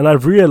 And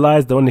I've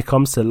realized that when it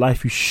comes to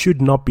life, you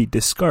should not be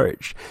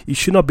discouraged. You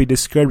should not be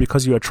discouraged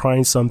because you are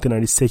trying something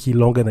and it's taking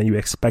longer than you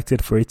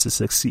expected for it to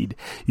succeed.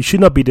 You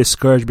should not be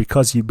discouraged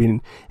because you've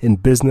been in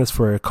business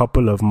for a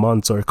couple of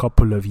months or a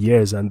couple of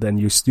years and then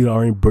you still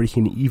aren't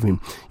breaking even.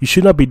 You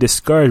should not be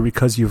discouraged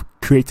because you've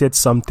created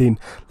something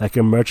like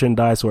a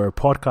merchandise or a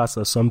podcast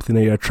or something,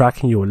 and you're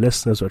tracking your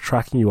listeners or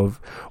tracking your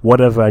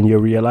whatever, and you're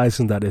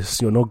realizing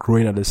that you're not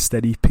growing at a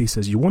steady pace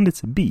as you want it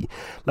to be.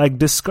 Like,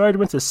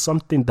 discouragement is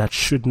something that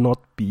should not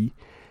be.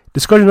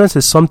 Discouragement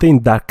is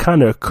something that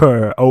can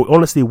occur, or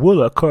honestly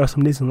will occur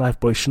some days in life,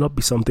 but it should not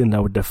be something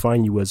that would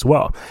define you as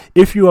well.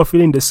 If you are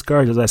feeling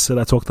discouraged, as I said,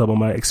 I talked about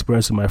my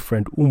experience with my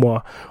friend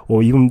Umar,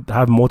 or even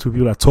have multiple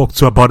people I talk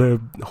to about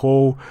a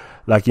whole,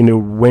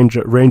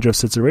 range of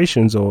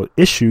situations or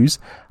issues,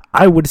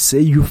 I would say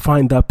you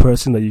find that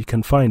person that you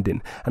can find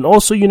in. And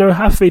also,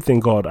 have faith in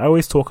God. I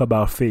always talk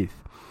about faith.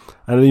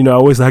 And, I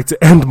always like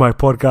to end my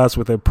podcast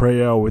with a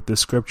prayer or with the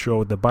scripture or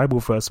with the Bible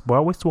verse. But I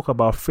always talk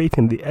about faith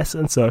in the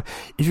essence of,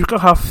 if you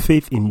can't have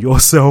faith in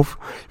yourself,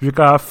 if you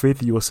can't have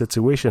faith in your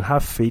situation,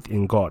 have faith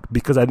in God.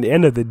 Because at the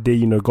end of the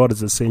day, God is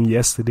the same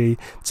yesterday,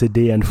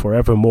 today, and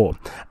forevermore.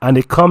 And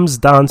it comes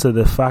down to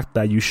the fact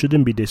that you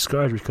shouldn't be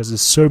discouraged, because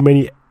there's so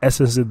many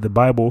essence in the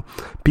Bible.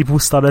 People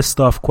started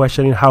stuff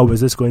questioning, how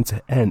is this going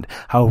to end?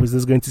 How is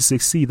this going to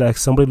succeed? Like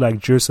somebody like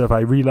Joseph, I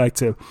really like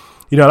to,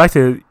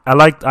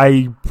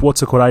 I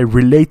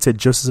relate to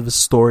Joseph's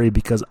story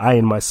because I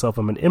in myself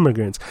am an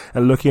immigrant,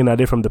 and looking at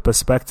it from the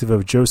perspective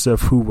of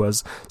Joseph, who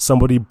was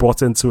somebody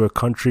brought into a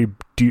country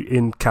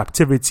in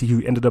captivity,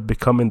 who ended up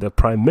becoming the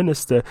prime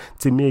minister.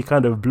 To me, it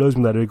kind of blows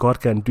me that God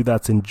can do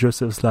that in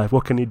Joseph's life.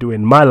 What can he do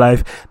in my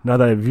life now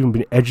that I've even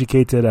been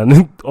educated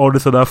and all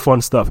this other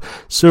fun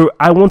stuff? So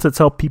I want to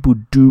tell people,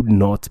 do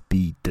not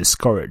be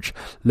discouraged.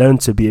 Learn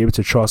to be able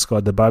to trust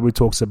God. The Bible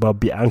talks about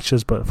be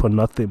anxious but for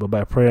nothing, but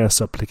by prayer and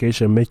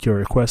supplication make your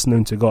requests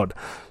known to God.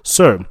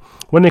 So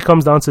when it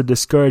comes down to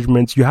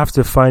discouragement, you have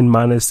to find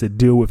manners to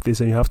deal with this,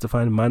 and you have to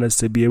find manners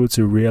to be able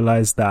to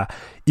realize that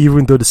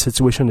even though the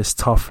situation is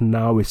tough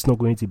now, it's not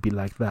going to be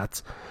like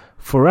that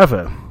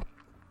forever.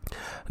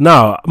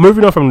 Now,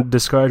 moving on from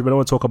discouragement, I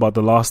want to talk about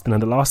the last thing,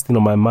 and the last thing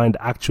on my mind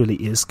actually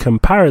is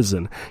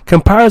comparison.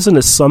 Comparison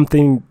is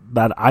something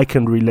that I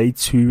can relate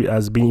to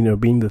as being,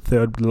 being the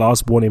third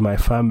last born in my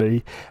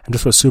family, and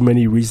just for so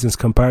many reasons,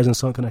 comparison is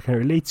something I can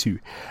relate to.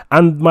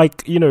 And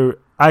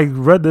I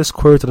read this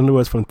quote, I don't know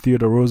if it's from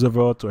Theodore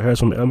Roosevelt or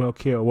here's from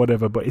MLK or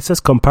whatever, but it says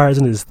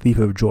comparison is the thief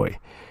of joy.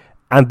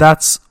 And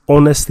that's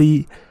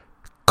honestly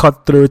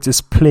cutthroat,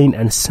 is plain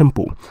and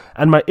simple.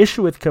 And my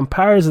issue with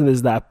comparison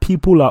is that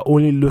people are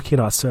only looking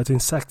at certain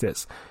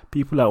sectors.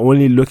 People are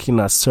only looking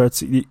at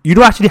certain... You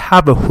don't actually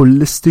have a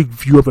holistic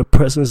view of a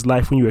person's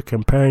life when you are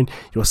comparing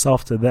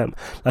yourself to them.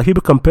 Like,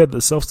 people compare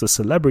themselves to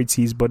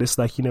celebrities, but it's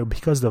like,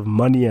 because of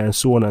money and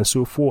so on and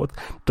so forth,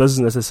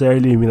 doesn't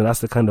necessarily mean that that's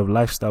the kind of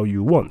lifestyle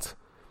you want.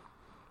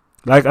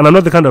 Like, and I'm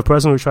not the kind of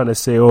person who's trying to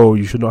say, oh,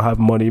 you should not have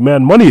money.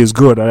 Man, money is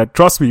good. And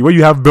trust me, when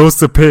you have bills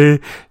to pay, you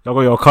got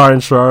your car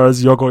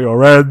insurance, you got your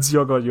rents,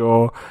 you got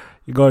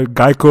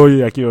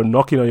Geico, you're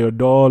knocking on your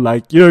door.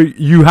 Like, you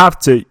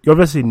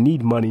obviously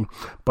need money.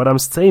 But I'm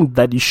saying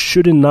that you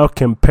shouldn't now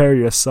compare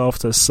yourself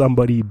to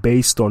somebody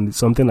based on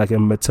something like a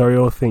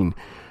material thing.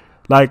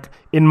 Like,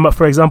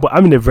 for example,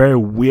 I'm in a very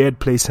weird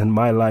place in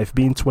my life,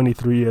 being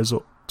 23 years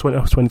old.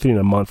 23 in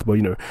a month, but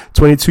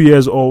 22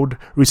 years old,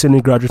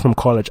 recently graduated from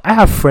college. I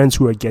have friends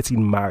who are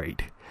getting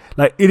married.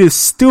 Like, it is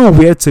still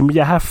weird to me.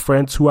 I have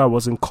friends who I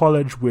was in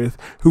college with,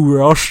 who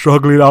were all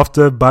struggling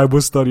after Bible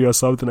study or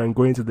something and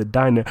going to the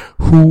diner,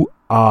 who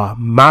are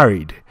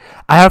married.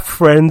 I have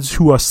friends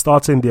who are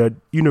starting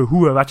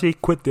who have actually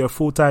quit their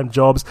full-time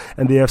jobs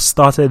and they have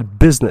started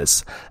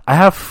business. I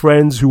have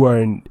friends who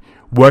are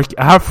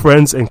I have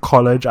friends in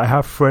college. I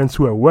have friends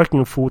who are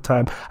working full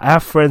time. I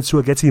have friends who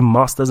are getting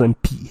masters and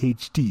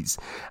PhDs.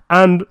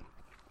 And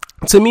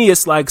to me,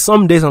 it's like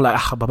some days I'm like,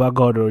 Baba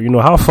God, or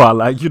how far?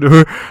 Like,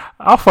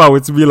 how far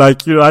with me?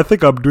 Like, I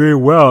think I'm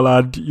doing well,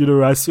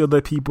 and I see other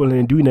people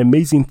and doing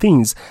amazing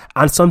things.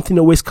 And something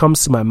always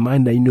comes to my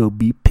mind that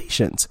be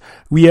patient.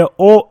 We are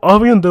all,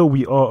 even though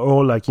we are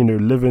all like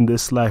living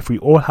this life, we're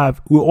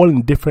all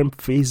in different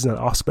phases and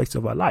aspects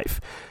of our life.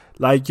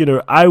 Like,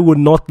 I would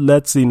not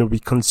let, be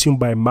consumed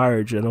by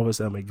marriage. And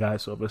obviously I'm a guy,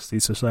 so obviously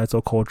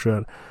societal culture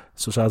and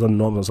societal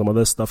norms and some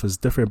other stuff is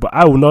different. But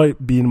I will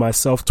not be in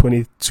myself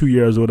 22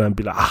 years old and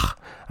be like,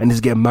 I need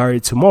to get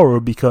married tomorrow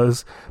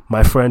because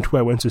my friend who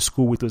I went to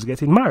school with was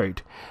getting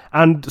married.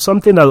 And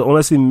something that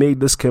honestly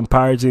made this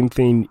comparison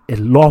thing a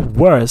lot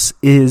worse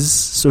is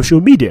social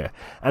media.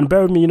 And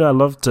bear with me, I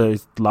love to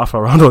laugh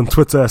around on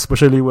Twitter,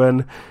 especially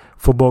when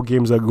football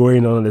games are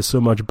going on and there's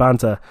so much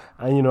banter.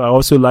 And I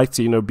also like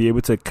to be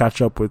able to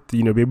catch up with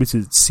be able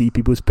to see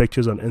people's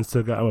pictures on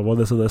Instagram and all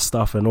this other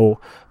stuff and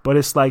all. But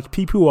it's like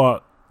people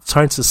are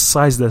trying to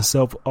size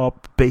themselves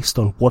up based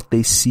on what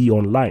they see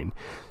online,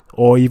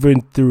 or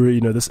even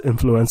through this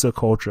influencer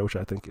culture, which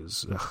I think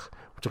is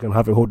which I can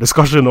have a whole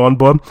discussion on.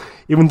 But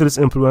even through this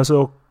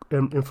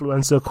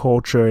influencer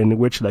culture in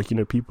which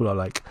people are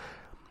like,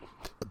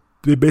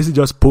 they basically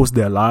just post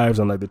their lives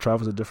and they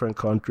travel to different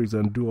countries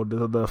and do all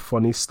this other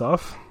funny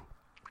stuff.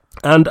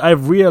 And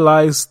I've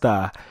realized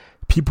that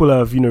people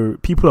are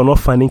not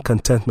finding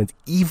contentment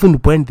even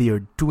when they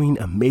are doing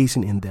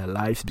amazing in their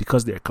lives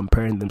because they're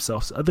comparing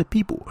themselves to other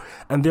people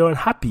and they're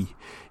unhappy.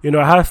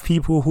 I have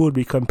people who would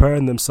be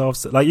comparing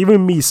themselves to,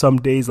 even me some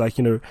days, I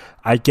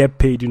get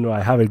paid,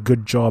 I have a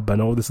good job and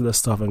all this other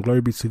stuff, and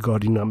glory be to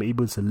God, I'm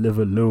able to live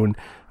alone.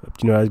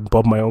 I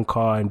bought my own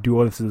car and do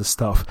all this other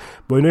stuff.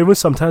 But even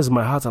sometimes in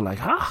my heart I'm like,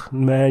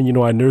 man,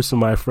 I know some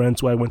of my friends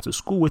who I went to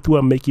school with who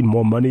are making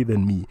more money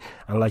than me,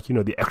 and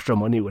the extra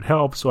money would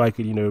help so I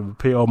could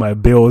pay all my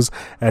bills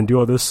and do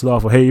all this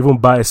stuff, or hey, even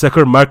buy a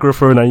second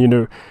microphone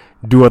and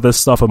do other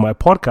stuff on my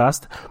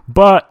podcast.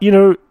 But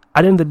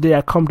at the end of the day,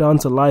 I come down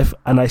to life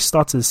and I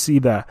start to see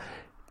that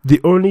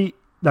the only,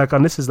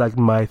 and this is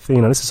my thing,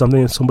 and this is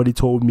something that somebody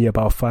told me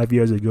about 5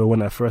 years ago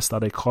when I first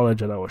started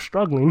college and I was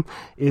struggling,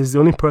 is the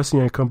only person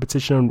you're in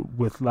competition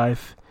with the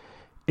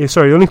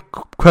only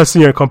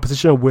person you're in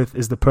competition with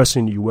is the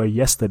person you were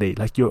yesterday.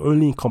 You're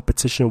only in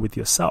competition with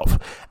yourself.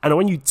 And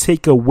when you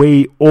take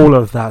away all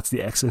of that,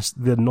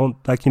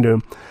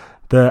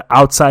 the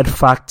outside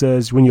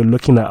factors, when you're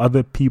looking at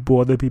other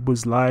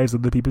people's lives,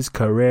 other people's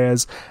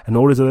careers, and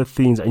all these other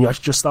things, and you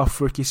actually just start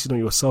focusing on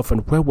yourself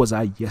and where was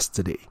I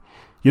yesterday?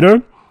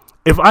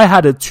 If I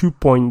had a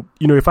 3.0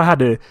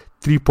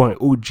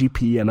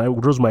 GPA and I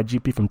rose my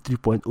GPA from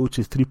 3.0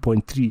 to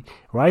 3.3,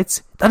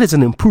 right? That is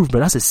an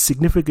improvement. That's a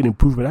significant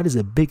improvement. That is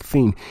a big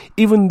thing.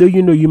 Even though,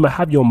 you might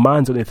have your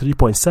minds on a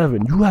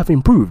 3.7, you have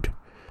improved.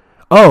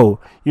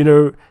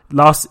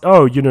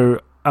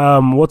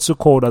 What's it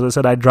called? As I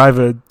said, I drive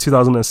a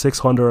 2006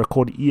 Honda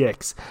Accord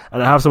EX,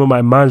 and I have some of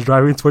my mans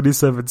driving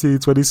 2017,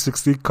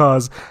 2016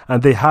 cars,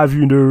 and they have,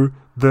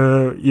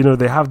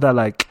 they have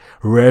that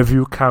rear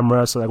view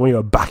camera, so when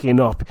you're backing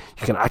up,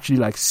 you can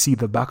actually see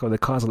the back of the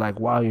cars.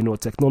 Wow,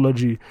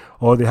 technology.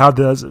 Or they have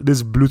this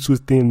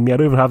Bluetooth thing. Me, I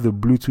don't even have the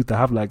Bluetooth. I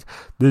have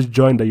this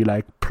joint that you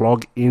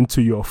plug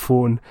into your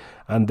phone,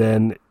 and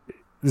then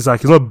it's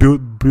it's not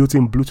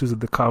built-in Bluetooth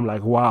at the car. I'm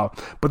like, wow.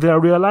 But then I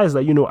realized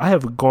that I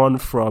have gone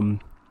from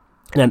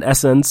And in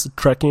essence,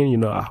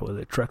 trekking, I was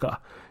a trekker.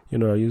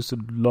 I used to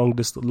long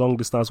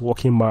distance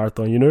walking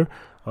marathon,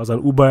 I was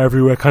an Uber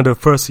everywhere kind of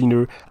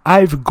person,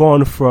 I've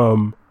gone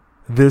from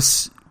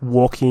this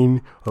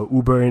walking or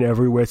Ubering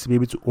everywhere to be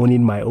able to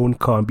owning my own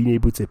car and being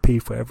able to pay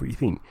for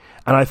everything.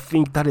 And I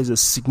think that is a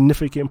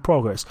significant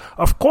progress.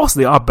 Of course,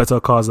 there are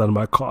better cars than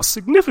my car,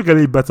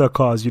 significantly better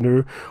cars,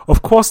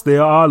 Of course,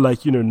 there are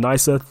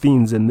nicer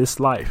things in this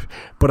life.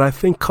 But I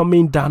think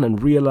coming down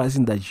and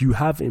realizing that you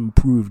have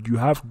improved, you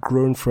have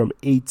grown from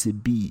A to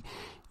B.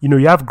 You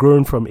have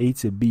grown from A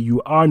to B.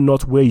 You are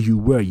not where you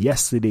were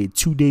yesterday,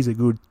 2 days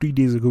ago, 3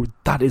 days ago.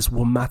 That is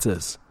what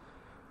matters.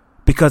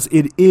 Because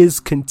it is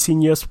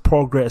continuous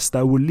progress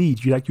that will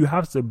lead you. You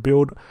have to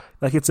build,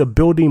 it's a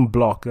building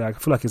block. I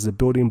feel like it's a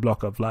building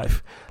block of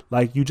life.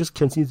 You just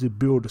continue to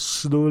build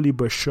slowly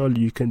but surely.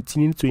 You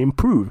continue to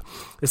improve.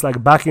 It's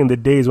like back in the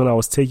days when I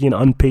was taking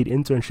unpaid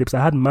internships,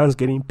 I had mans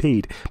getting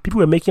paid. People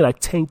were making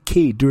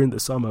 10K during the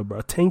summer, bro.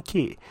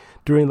 10K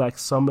during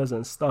summers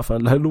and stuff.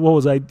 And what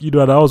was I, and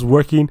I was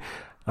working.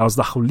 I was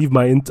like, I'll leave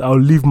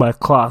my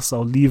class.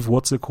 I'll leave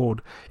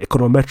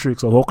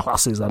econometrics or all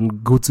classes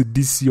and go to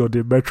DC or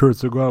the metro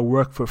to go and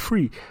work for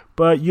free.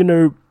 But,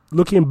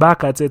 looking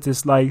back at it,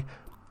 it's like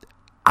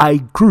I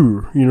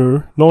grew,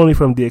 not only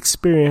from the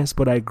experience,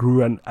 but I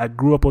grew up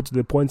to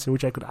the point in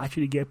which I could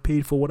actually get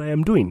paid for what I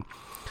am doing.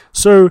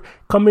 So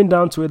coming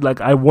down to it,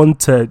 I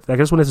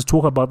just wanted to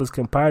talk about this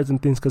comparison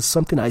things because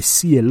something I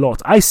see a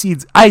lot. I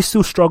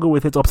still struggle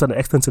with it up to an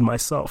extent in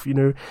myself.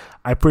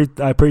 I pray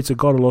to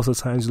God a lot of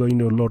times,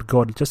 Lord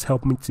God, just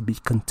help me to be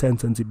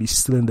content and to be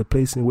still in the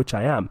place in which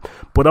I am.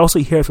 But I also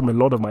hear from a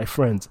lot of my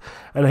friends,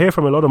 and I hear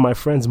from a lot of my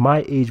friends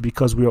my age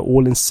because we are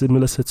all in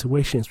similar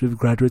situations. We've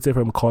graduated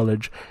from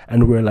college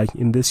and we're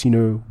in this,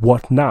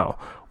 what now?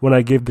 When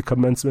I gave the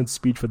commencement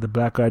speech for the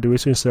Black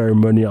graduation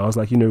ceremony, I was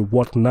like,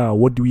 what now?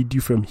 What do we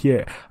do from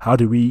here? How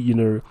do we,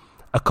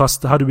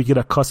 how do we get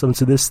accustomed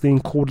to this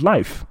thing called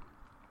life?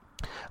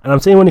 And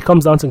I'm saying when it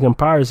comes down to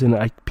comparison,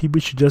 I think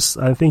people should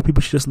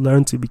just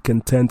learn to be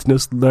content,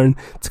 just learn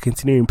to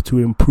continue to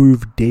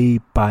improve day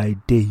by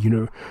day,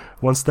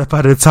 one step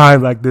at a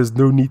time. There's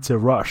no need to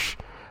rush.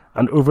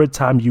 And over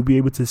time, you'll be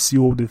able to see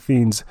all the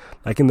things.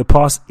 In the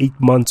past 8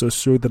 months or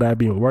so that I've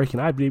been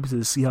working, I've been able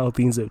to see how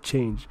things have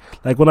changed.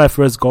 When I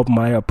first got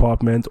my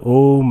apartment,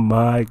 oh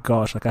my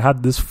gosh, I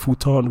had this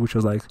futon, which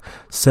was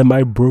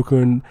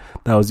semi-broken.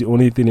 That was the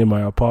only thing in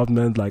my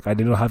apartment. I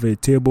did not have a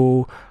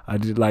table. I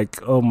did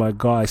oh my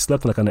God, I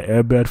slept on an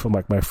airbed for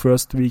my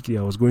first week.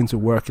 I was going to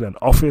work in an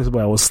office,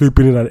 but I was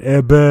sleeping in an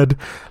airbed.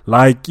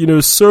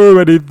 So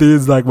many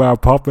things. My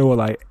apartment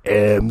was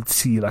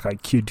empty. I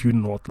kid you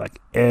not,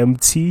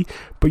 empty.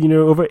 But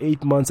over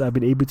 8 months, I've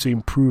been able to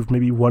improve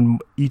maybe one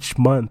each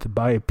month,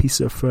 buy a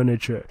piece of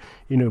furniture,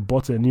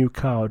 bought a new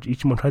couch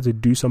each month, try to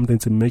do something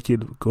to make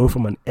it go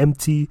from an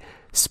empty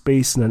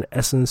space in an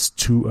essence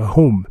to a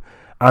home.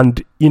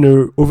 And,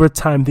 over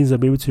time, things are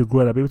able to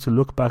grow and I'll be able to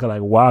look back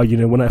wow,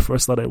 when I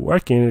first started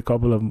working a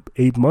couple of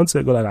 8 months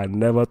ago, I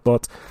never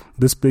thought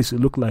this place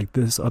would look like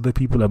this. Other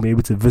people are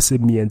able to visit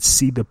me and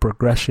see the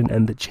progression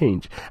and the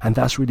change. And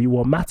that's really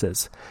what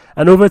matters.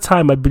 And over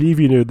time, I believe,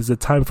 there's a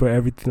time for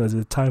everything. There's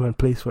a time and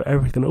place for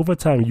everything. Over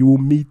time, you will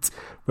meet,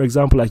 for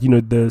example,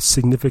 the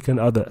significant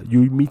other.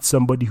 You meet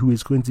somebody who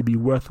is going to be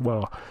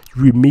worthwhile.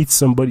 You meet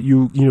somebody,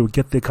 you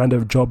get the kind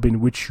of job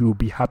in which you'll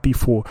be happy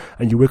for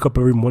and you wake up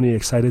every morning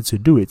excited to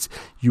do it.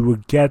 You will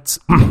get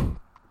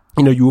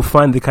you will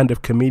find the kind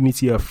of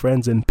community of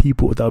friends and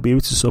people that will be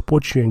able to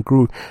support you and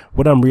grow.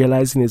 What I'm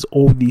realizing is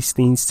all these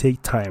things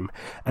take time.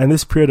 And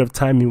this period of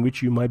time in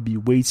which you might be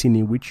waiting,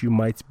 in which you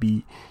might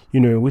be,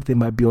 with there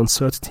might be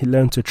uncertainty,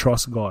 learn to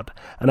trust God.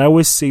 And I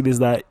always say this,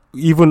 that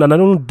and I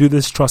don't do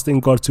this trusting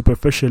God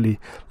superficially.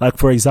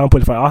 For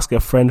example, if I ask a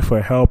friend for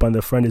help and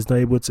the friend is not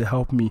able to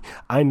help me,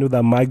 I know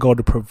that my God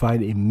will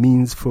provide a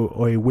means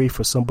or a way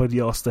for somebody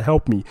else to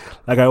help me.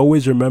 I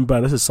always remember,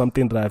 and this is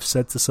something that I've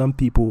said to some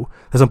people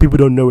that some people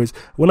don't know, is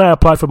when I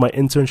applied for my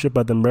internship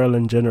at the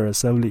Maryland General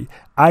Assembly,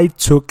 I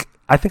took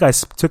a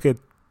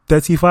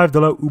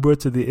 $35 Uber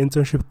to the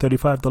internship,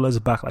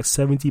 $35 back,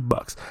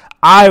 $70.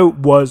 I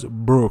was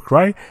broke,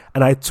 right?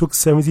 And I took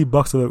 $70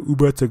 of the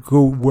Uber to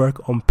go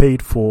work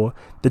unpaid for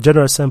the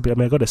General Assembly.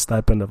 I got a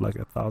stipend of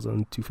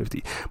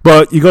 $1,250.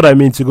 But you got what I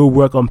mean, to go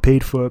work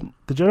unpaid for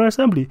the General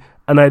Assembly.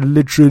 And I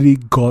literally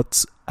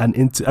got I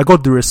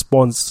got the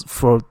response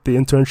for the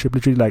internship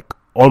literally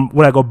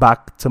when I got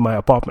back to my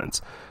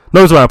apartment.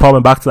 Not to my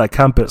apartment, back to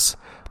campus.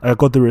 I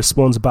got the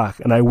response back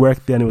and I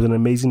worked there and it was an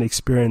amazing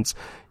experience.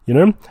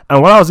 And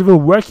while I was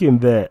even working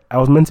there, I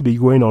was meant to be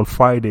going on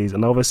Fridays,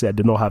 and obviously I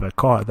did not have a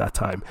car at that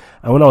time.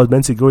 And when I was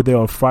meant to go there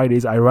on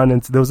Fridays, I ran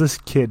into, there was this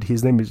kid,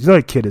 he's not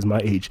a kid, he's my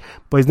age,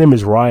 but his name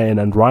is Ryan,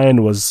 and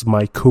Ryan was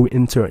my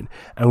co-intern,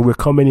 and we were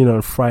coming in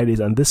on Fridays,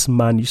 and this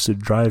man used to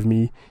drive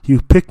me. He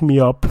would pick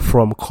me up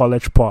from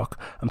College Park.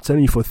 I'm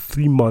telling you, for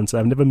 3 months,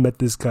 I've never met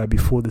this guy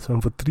before this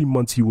one. For 3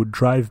 months, he would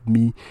drive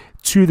me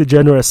to the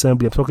General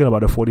Assembly. I'm talking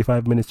about a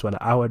 45 minutes to an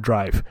hour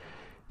drive.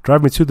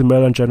 Drive me to the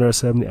Maryland General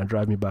Assembly and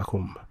drive me back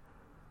home.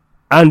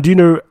 And,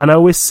 and I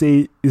always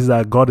say is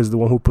that God is the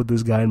one who put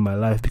this guy in my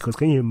life, because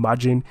can you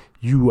imagine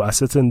you are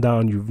sitting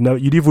down, you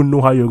didn't even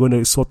know how you're going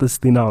to sort this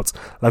thing out.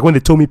 Like when they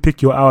told me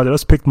pick your hours, I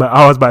just picked my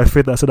hours by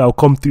faith. I said I'll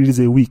come 3 days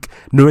a week,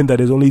 knowing that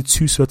there's only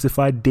 2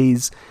 certified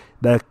days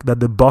that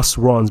the bus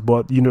runs.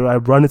 But, I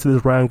ran into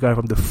this Ryan guy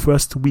from the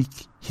first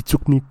week. He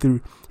took me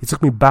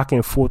back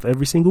and forth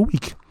every single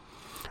week.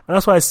 And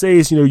that's why I say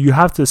is, you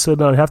have to sit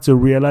down, you have to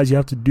realize you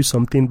have to do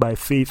something by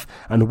faith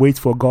and wait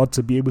for God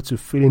to be able to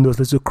fill in those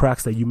little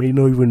cracks that you may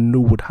not even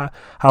know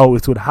how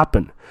it would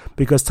happen.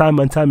 Because time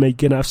and time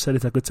again, I've said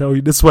it, I could tell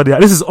you, this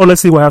is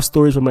honestly why I have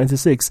stories from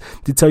 96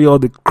 to tell you all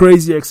the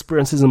crazy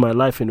experiences in my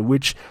life in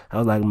which I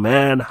was like,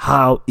 man,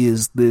 how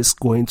is this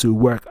going to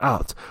work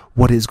out?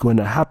 What is going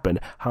to happen?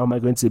 How am I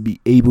going to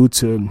be able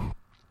to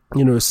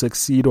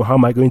succeed, or how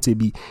am I going to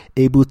be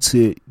able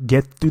to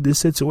get through this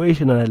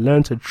situation? And I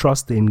learned to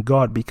trust in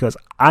God, because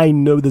I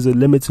know there's a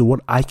limit to what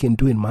I can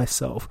do in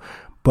myself,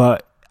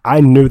 but I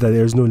know that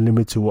there's no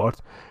limit to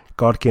what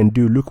God can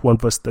do. Luke 1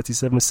 verse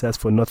 37 says,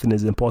 for nothing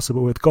is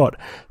impossible with God.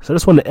 So I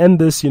just want to end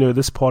this,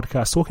 this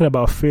podcast talking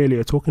about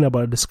failure, talking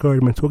about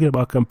discouragement, talking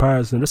about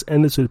comparison. Just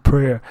end this with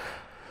prayer.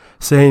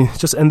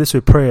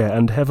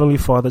 And Heavenly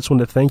Father, I just want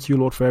to thank you,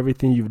 Lord, for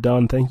everything you've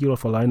done. Thank you, Lord,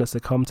 for allowing us to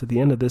come to the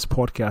end of this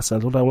podcast.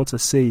 And Lord, I want to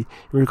say, in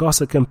regards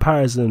to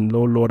comparison,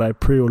 Lord, I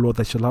pray, Lord,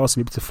 that you allow us to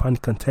be able to find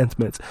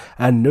contentment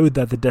and know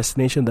that the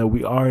destination that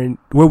we are in,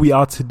 where we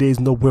are today, is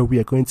not where we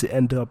are going to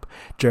end up.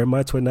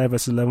 Jeremiah 29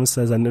 verse 11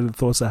 says, I know the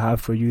thoughts I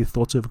have for you,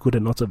 thoughts of good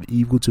and not of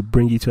evil, to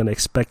bring you to an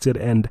expected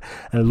end.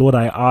 And Lord,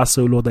 I ask,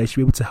 Lord, that you should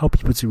be able to help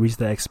people to reach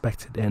that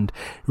expected end.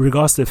 In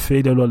regards to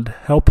failure, Lord,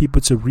 help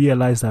people to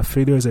realize that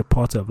failure is a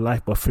part of life,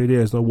 but failure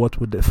is not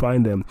what would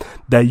define them.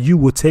 That you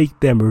will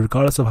take them,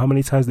 regardless of how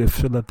many times they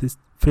feel like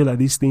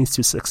these things,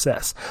 to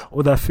success,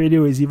 or that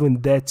failure is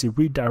even there to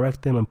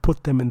redirect them and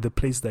put them in the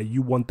place that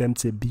you want them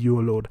to be, oh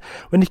Lord.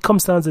 When it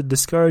comes down to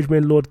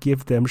discouragement, Lord,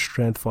 give them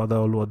strength, Father,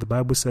 oh Lord. The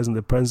Bible says in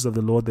the presence of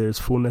the Lord there is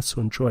fullness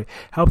of joy.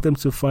 Help them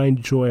to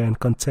find joy and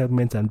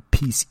contentment and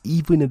peace,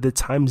 even in the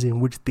times in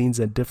which things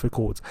are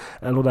difficult.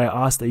 And Lord, I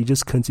ask that you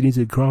just continue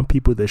to grant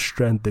people the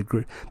strength,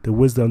 the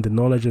wisdom, the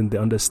knowledge, and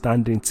the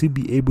understanding to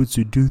be able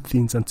to do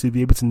things and to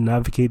be able to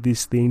navigate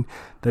this thing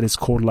that is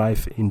called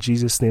life. In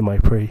Jesus' name I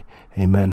pray. Amen.